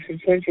situation,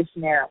 change your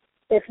scenario.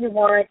 If you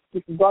want,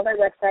 you can go on my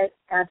website,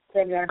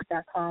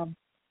 TammyAdams.com.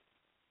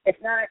 If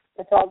not,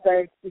 it's all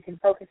good. You can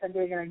focus on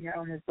doing it on your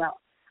own as well.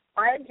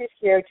 I'm just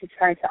here to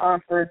try to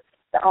offer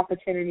the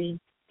opportunity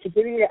to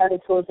give you the other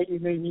tools that you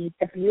may need.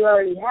 If you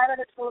already have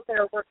other tools that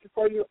are working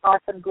for you,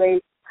 awesome,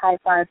 great, high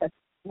five, that's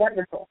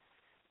wonderful.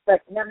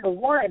 But number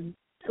one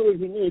tool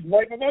you need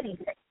more than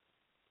anything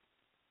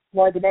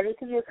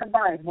you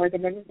combine, more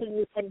than anything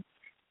you can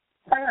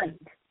find,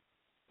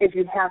 is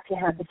you have to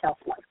have the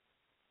self-love.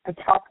 I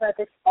talk about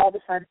this all the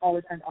time.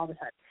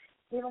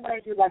 Even when I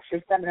do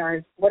lectures,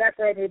 seminars,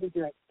 whatever I may be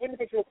doing,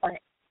 individual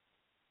clients.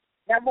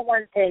 Number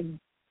one thing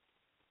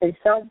that is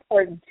so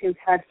important to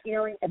have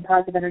healing and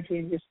positive energy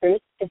in your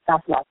space is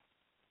self-love.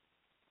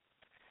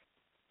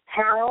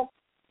 How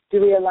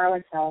do we allow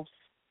ourselves,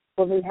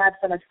 when we have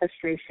so much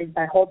frustration,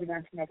 by holding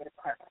on to negative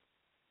karma?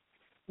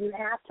 You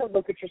have to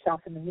look at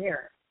yourself in the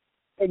mirror,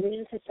 and you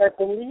need to start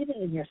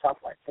believing in yourself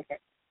once again.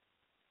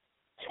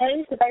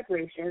 Change the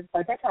vibrations,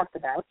 like I talked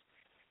about,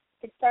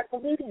 and start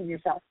believing in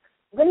yourself.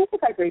 Raise the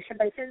vibration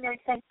by sitting there and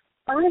saying,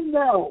 I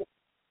know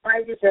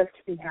I deserve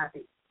to be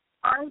happy.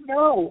 I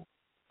know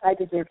I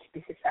deserve to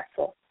be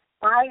successful.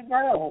 I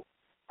know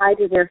I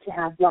deserve to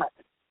have love.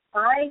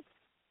 I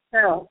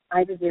know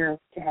I deserve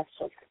to have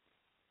children.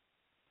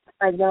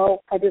 I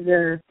know I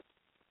deserve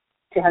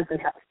to have good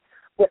health.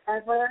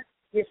 Whatever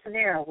your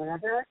scenario,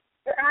 whatever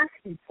you're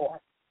asking for,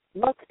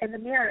 look in the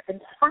mirror and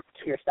talk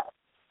to yourself,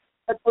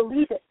 but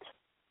believe it.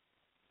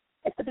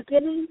 At the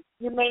beginning,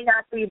 you may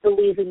not be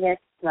believing it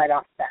right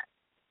off the bat.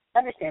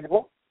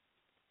 Understandable.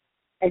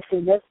 I've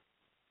seen this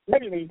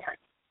many times.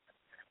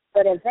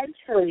 But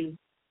eventually,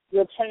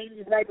 you'll change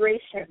the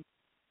vibration,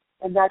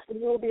 and that's when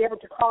you'll be able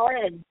to call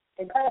in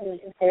and call me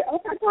and say, oh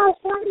my gosh,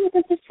 Tammy,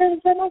 this is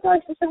changed. Oh my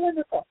gosh, it's so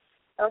wonderful.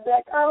 I'll be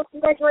like, oh,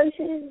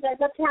 congratulations. I'd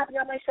love to have you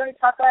on my show and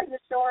talk about your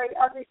story.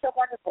 It'll be so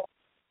wonderful.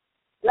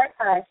 Let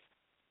us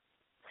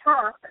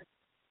talk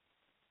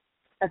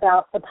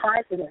about the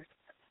positives.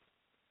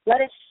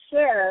 Let us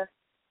share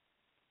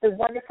the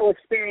wonderful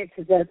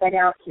experiences that have been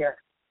out here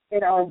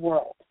in our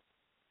world.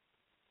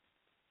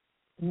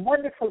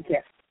 Wonderful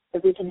gifts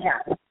that we can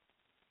have.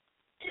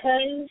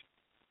 Change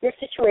your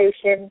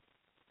situation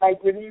by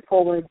bringing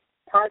forward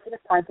positive.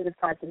 Happy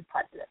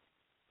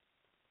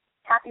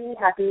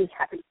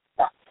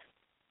thoughts.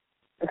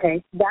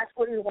 Okay? That's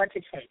what we want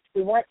to change.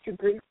 We want to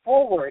bring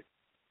forward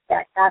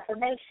that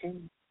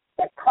affirmation,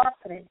 that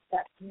confidence,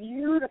 that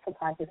beautiful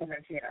positive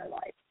energy in our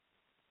life.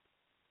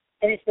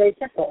 And it's very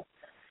simple.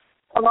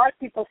 A lot of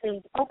people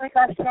think, oh my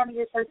gosh, Tammy,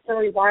 you're so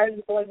silly. Why are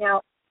you going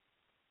out?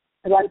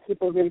 A lot of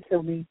people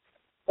ridicule me,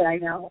 that I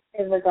know,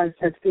 in regards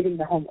to feeding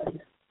the homeless.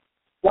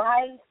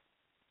 Why?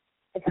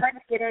 I kind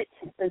of get it,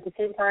 but at the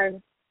same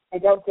time, I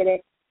don't get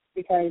it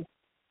because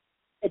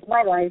it's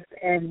my life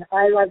and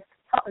I like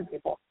helping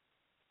people.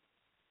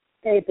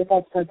 say that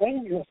that's so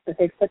dangerous, that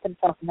they've put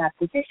themselves in that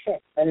position,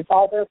 that it's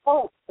all their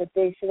fault, that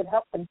they should have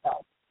helped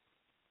themselves.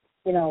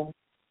 You know,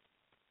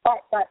 but.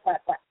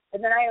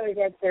 And then I always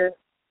answer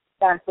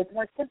back with the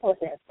more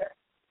simplest answer.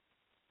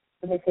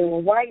 And they say,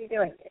 well, why are you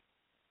doing it?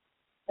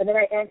 And then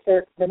I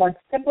answer the most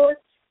simplest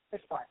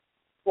response.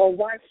 Well,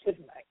 why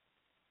shouldn't I?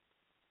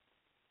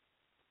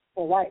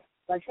 Well, why?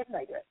 Why shouldn't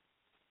I do it?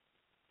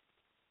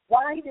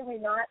 Why do we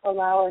not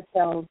allow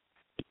ourselves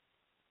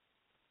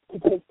to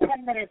take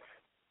 10 minutes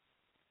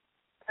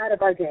out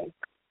of our day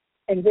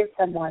and give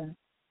someone,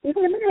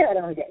 even a minute out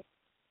of our day?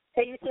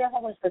 Say you see a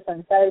homeless person on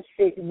the side of the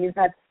street and you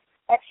have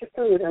extra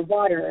food or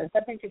water or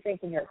something to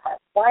drink in your car.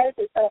 Why is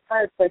it so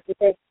hard for us to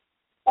say,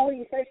 oh,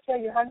 you thirsty? Are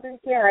you hungry?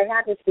 Here, I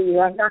have this for you.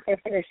 I'm not going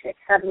to finish it.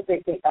 Have a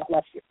great day. God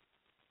bless you.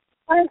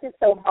 Why is it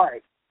so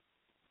hard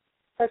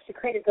for us to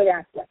create a good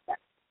act like that?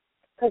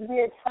 Because we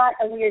are taught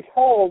and we are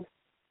told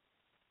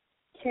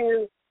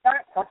to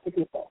not talk to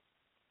people,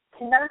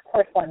 to not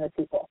correspond with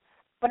people.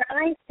 When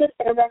I sit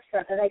at a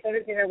restaurant and I go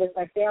to dinner with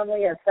my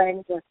family or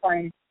friends or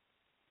clients,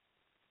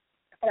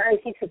 and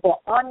I see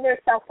people on their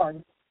cell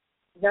phones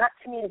not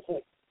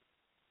communicate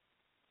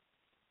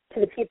to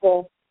the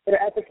people that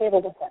are at the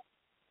table with them,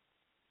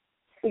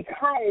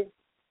 because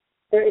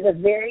there is a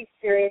very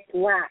serious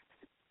lack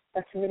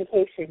of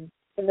communication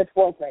in this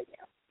world right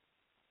now.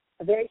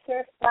 A very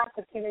serious lack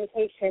of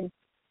communication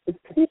with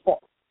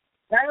people.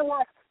 Not a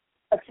lack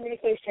of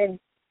communication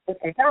with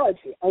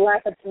technology, a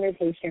lack of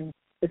communication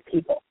with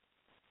people.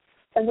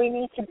 And we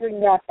need to bring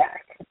that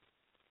back.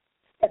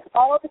 If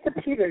all of the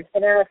computers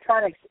and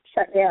electronics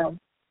shut down,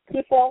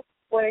 people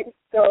would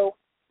go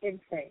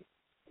insane.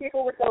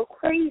 People would go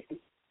crazy.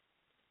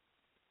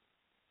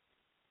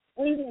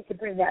 We need to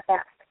bring that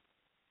back.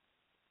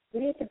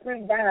 We need to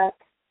bring back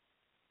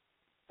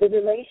the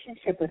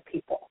relationship with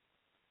people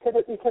so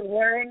that we can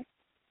learn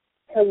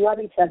to love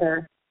each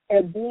other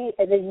and be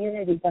as a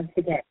unity once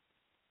again.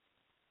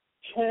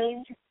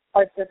 Change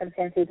our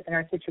circumstances and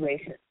our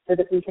situations so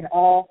that we can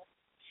all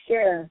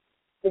share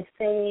the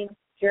same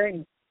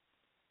journey.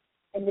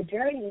 And the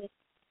journey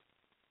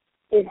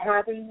is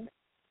having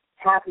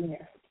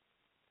happiness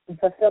and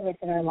fulfillment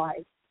in our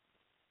lives.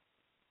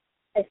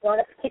 It's not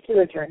a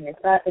particular journey. It's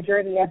not a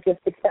journey of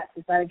just success.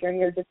 It's not a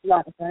journey of just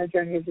love. It's not a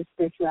journey of just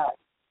spirituality.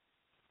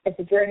 It's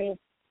a journey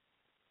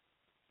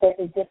that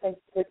is different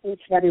with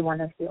each and every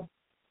one of you.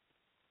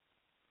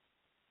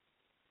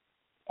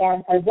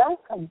 And I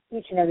welcome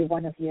each and every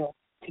one of you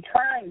to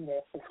trying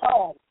this at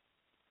home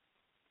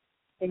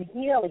and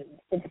healing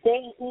and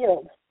staying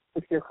healed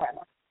with your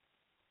karma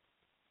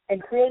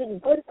and creating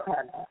good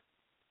karma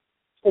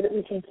so that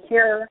we can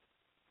cure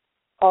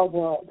our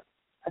world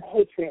of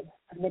hatred,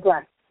 of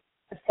neglect,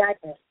 of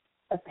sadness,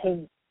 of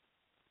pain.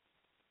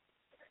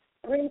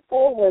 Bring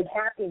forward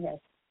happiness.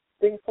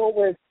 Bring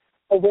forward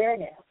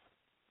awareness.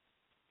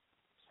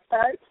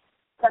 Start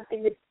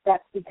something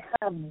that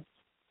becomes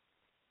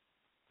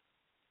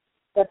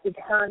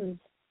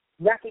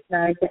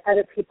recognized that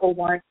other people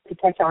want to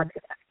catch on to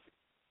that.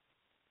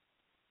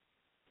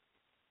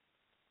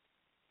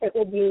 It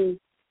will be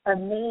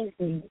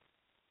amazing.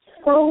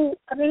 So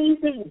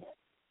amazing.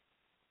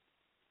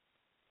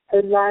 I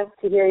would love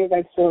to hear you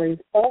guys' stories.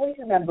 Always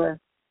remember,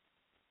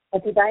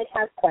 if you guys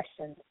have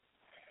questions,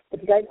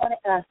 if you guys want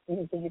to ask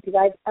anything, if you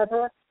guys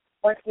ever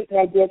want to give me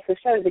ideas for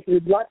shows that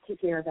you'd love to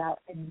hear about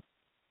and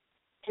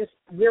just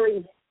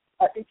really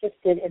are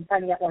interested in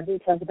finding out more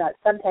details about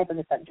some type of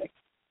a subject,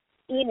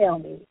 email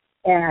me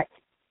at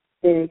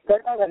go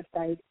to my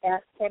website,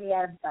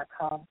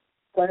 asktammyadams.com.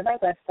 Go to my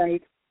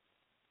website.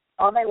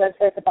 On my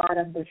website at the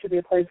bottom, there should be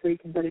a place where you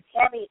can go to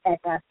Tammy at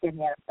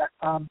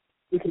asktammyadams.com.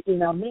 You can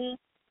email me,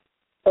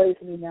 or you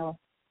can email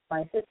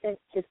my assistant.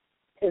 Just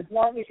as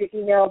long as you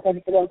email,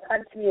 then it'll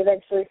come to me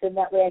eventually, so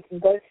that way I can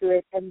go through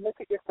it and look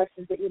at your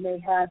questions that you may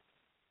have,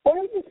 or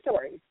your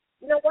stories.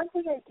 You know, one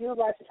thing I do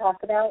love to talk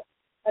about,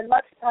 I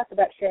love to talk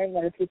about sharing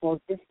other people's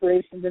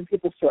inspirations and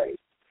people's stories.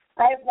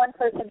 I have one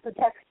person who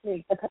texted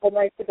me a couple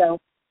nights ago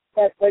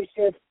that was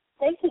just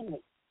thanking me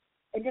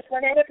and just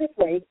went out of his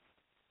way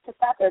to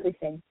stop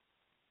everything.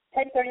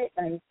 10:30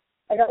 at night.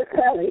 I know it's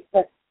kind of late,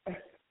 but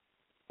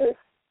it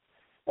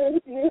was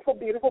a beautiful,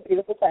 beautiful,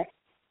 beautiful text.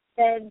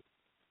 And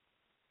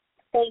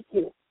thank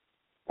you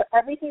for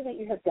everything that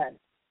you have done,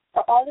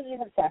 for all that you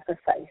have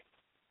sacrificed,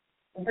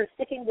 and for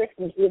sticking with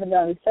me even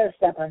though I was so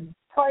stubborn,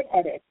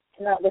 hard-headed,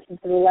 to not listen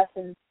to the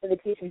lessons and the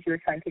teachings you were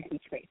trying to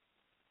teach me.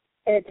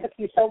 And it took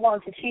you so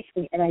long to teach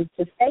me, and I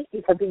just thank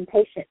you for being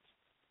patient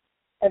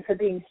and for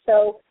being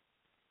so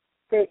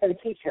great of a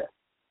teacher.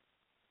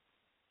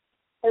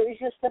 It was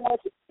just the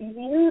most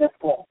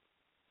beautiful,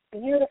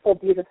 beautiful,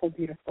 beautiful,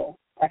 beautiful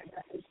text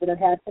message that I've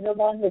had in the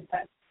longest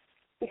time.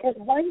 Because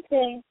one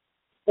thing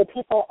that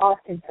people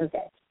often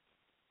forget,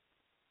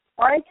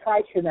 I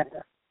try to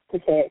remember to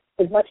say it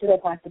as much as I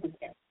possibly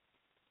can,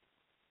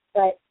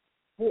 but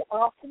we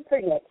often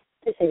forget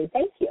to say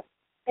thank you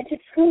and to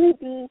truly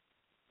be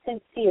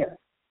sincere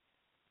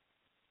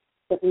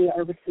that we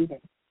are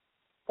receiving.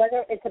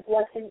 Whether it's a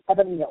blessing of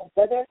a meal,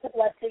 whether it's a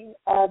blessing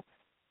of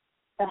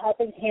a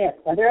helping hand,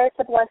 whether it's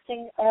a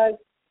blessing of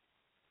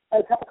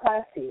a cup of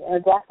coffee or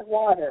a glass of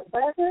water,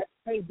 whatever it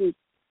may be,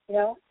 you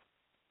know.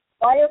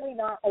 Why are we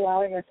not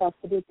allowing ourselves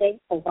to be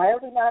thankful? Why are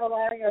we not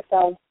allowing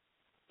ourselves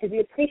to be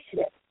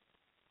appreciative?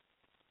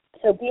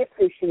 So be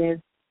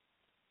appreciative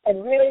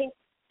and really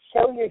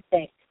show your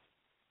thanks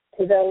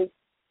to those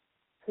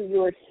who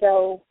you are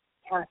so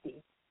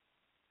happy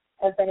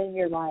have been in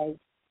your lives,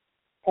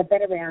 have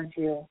been around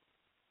you,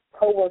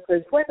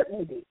 co-workers, whoever it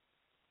may be.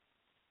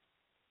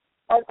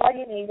 Our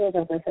guardian angels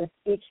are with us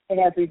each and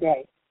every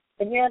day.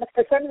 And, you know,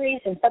 for some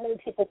reason, so many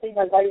people think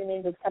our guardian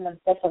angels come on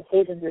special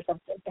occasions or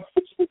something.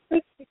 It just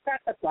makes me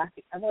crack up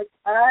laughing. I'm like,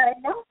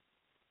 no.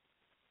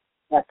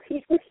 Look,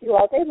 he's with you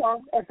all day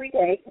long, every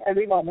day,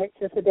 every moment,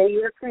 since the day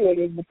you were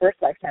created in the first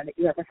lifetime that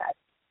you ever had.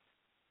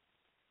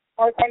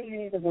 Our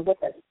guardian angels are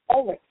with us,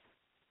 always.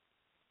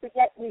 But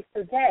yet we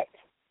forget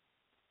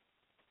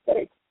that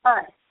it's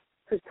us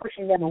who's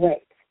pushing them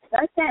away. It's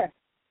not them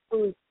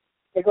who's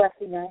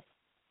neglecting us,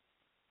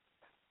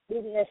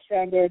 leaving us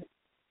stranded,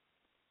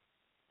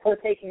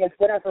 forsaking us,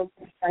 whatever.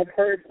 I've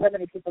heard so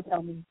many people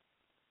tell me,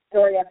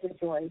 story after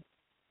story,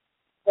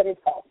 that is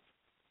false,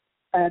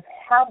 of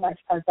how much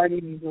our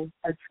guardian angels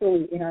are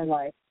truly in our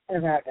life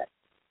and around us.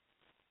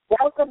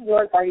 Welcome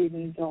your guardian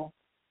angel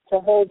to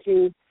hold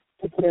you,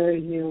 to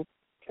carry you,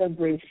 to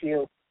embrace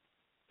you,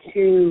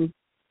 to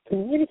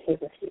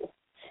communicate with you.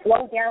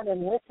 Slow down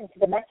and listen to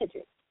the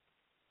messages.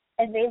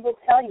 And they will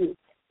tell you,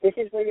 this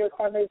is where your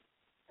karma is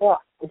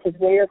blocked. This is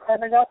where your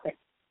karma is open.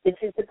 This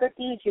is the good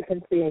deeds you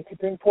can create to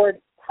bring forward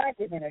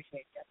positive energy in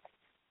your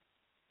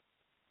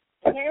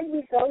life. Can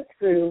we go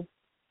through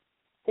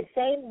the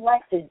same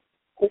lessons?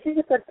 This is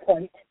a good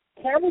point.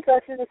 Can we go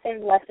through the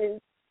same lessons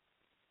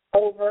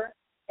over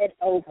and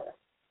over?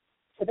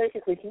 So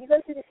basically, can you go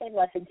through the same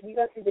lesson? Can you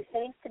go through the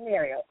same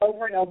scenario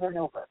over and over and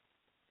over?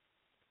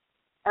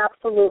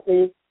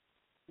 Absolutely,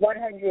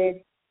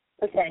 100%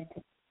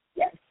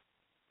 yes,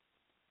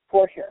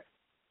 for sure.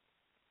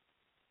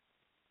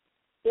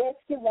 If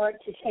you want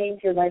to change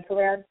your life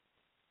around,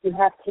 you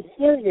have to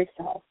heal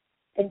yourself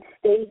and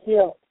stay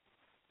healed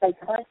by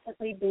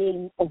constantly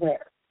being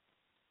aware.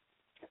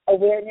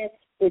 Awareness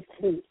is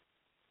key.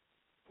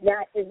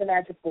 That is the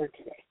magic word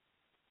today.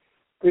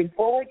 Bring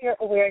forward your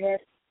awareness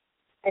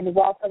and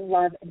welcome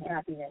love and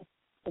happiness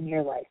in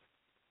your life.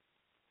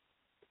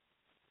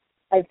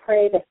 I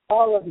pray that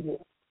all of you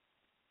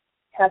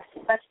have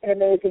such an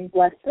amazing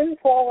blessing. Bring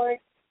forward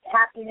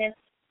happiness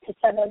to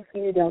someone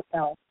who you don't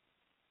know.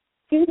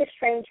 Feed a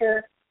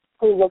stranger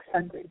who looks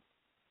hungry.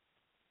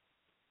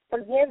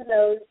 Forgive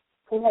those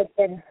who have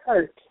been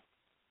hurt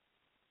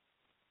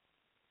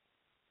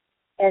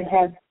and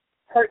have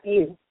hurt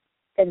you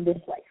in this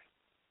life.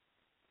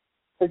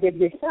 Forgive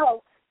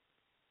yourself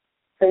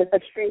for the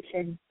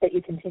frustration that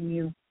you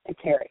continue to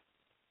carry.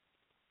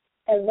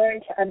 And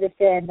learn to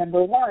understand,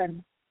 number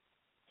one,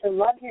 to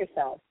love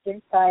yourself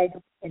inside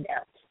and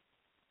out.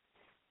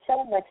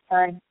 Till next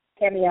time,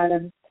 Tammy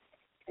Adams,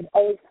 and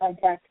always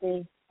contact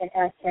me at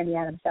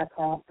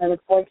AskTammyAdams.com. I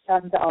look forward to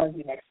talking to all of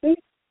you next week.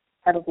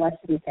 Have a blessed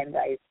weekend,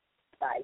 guys.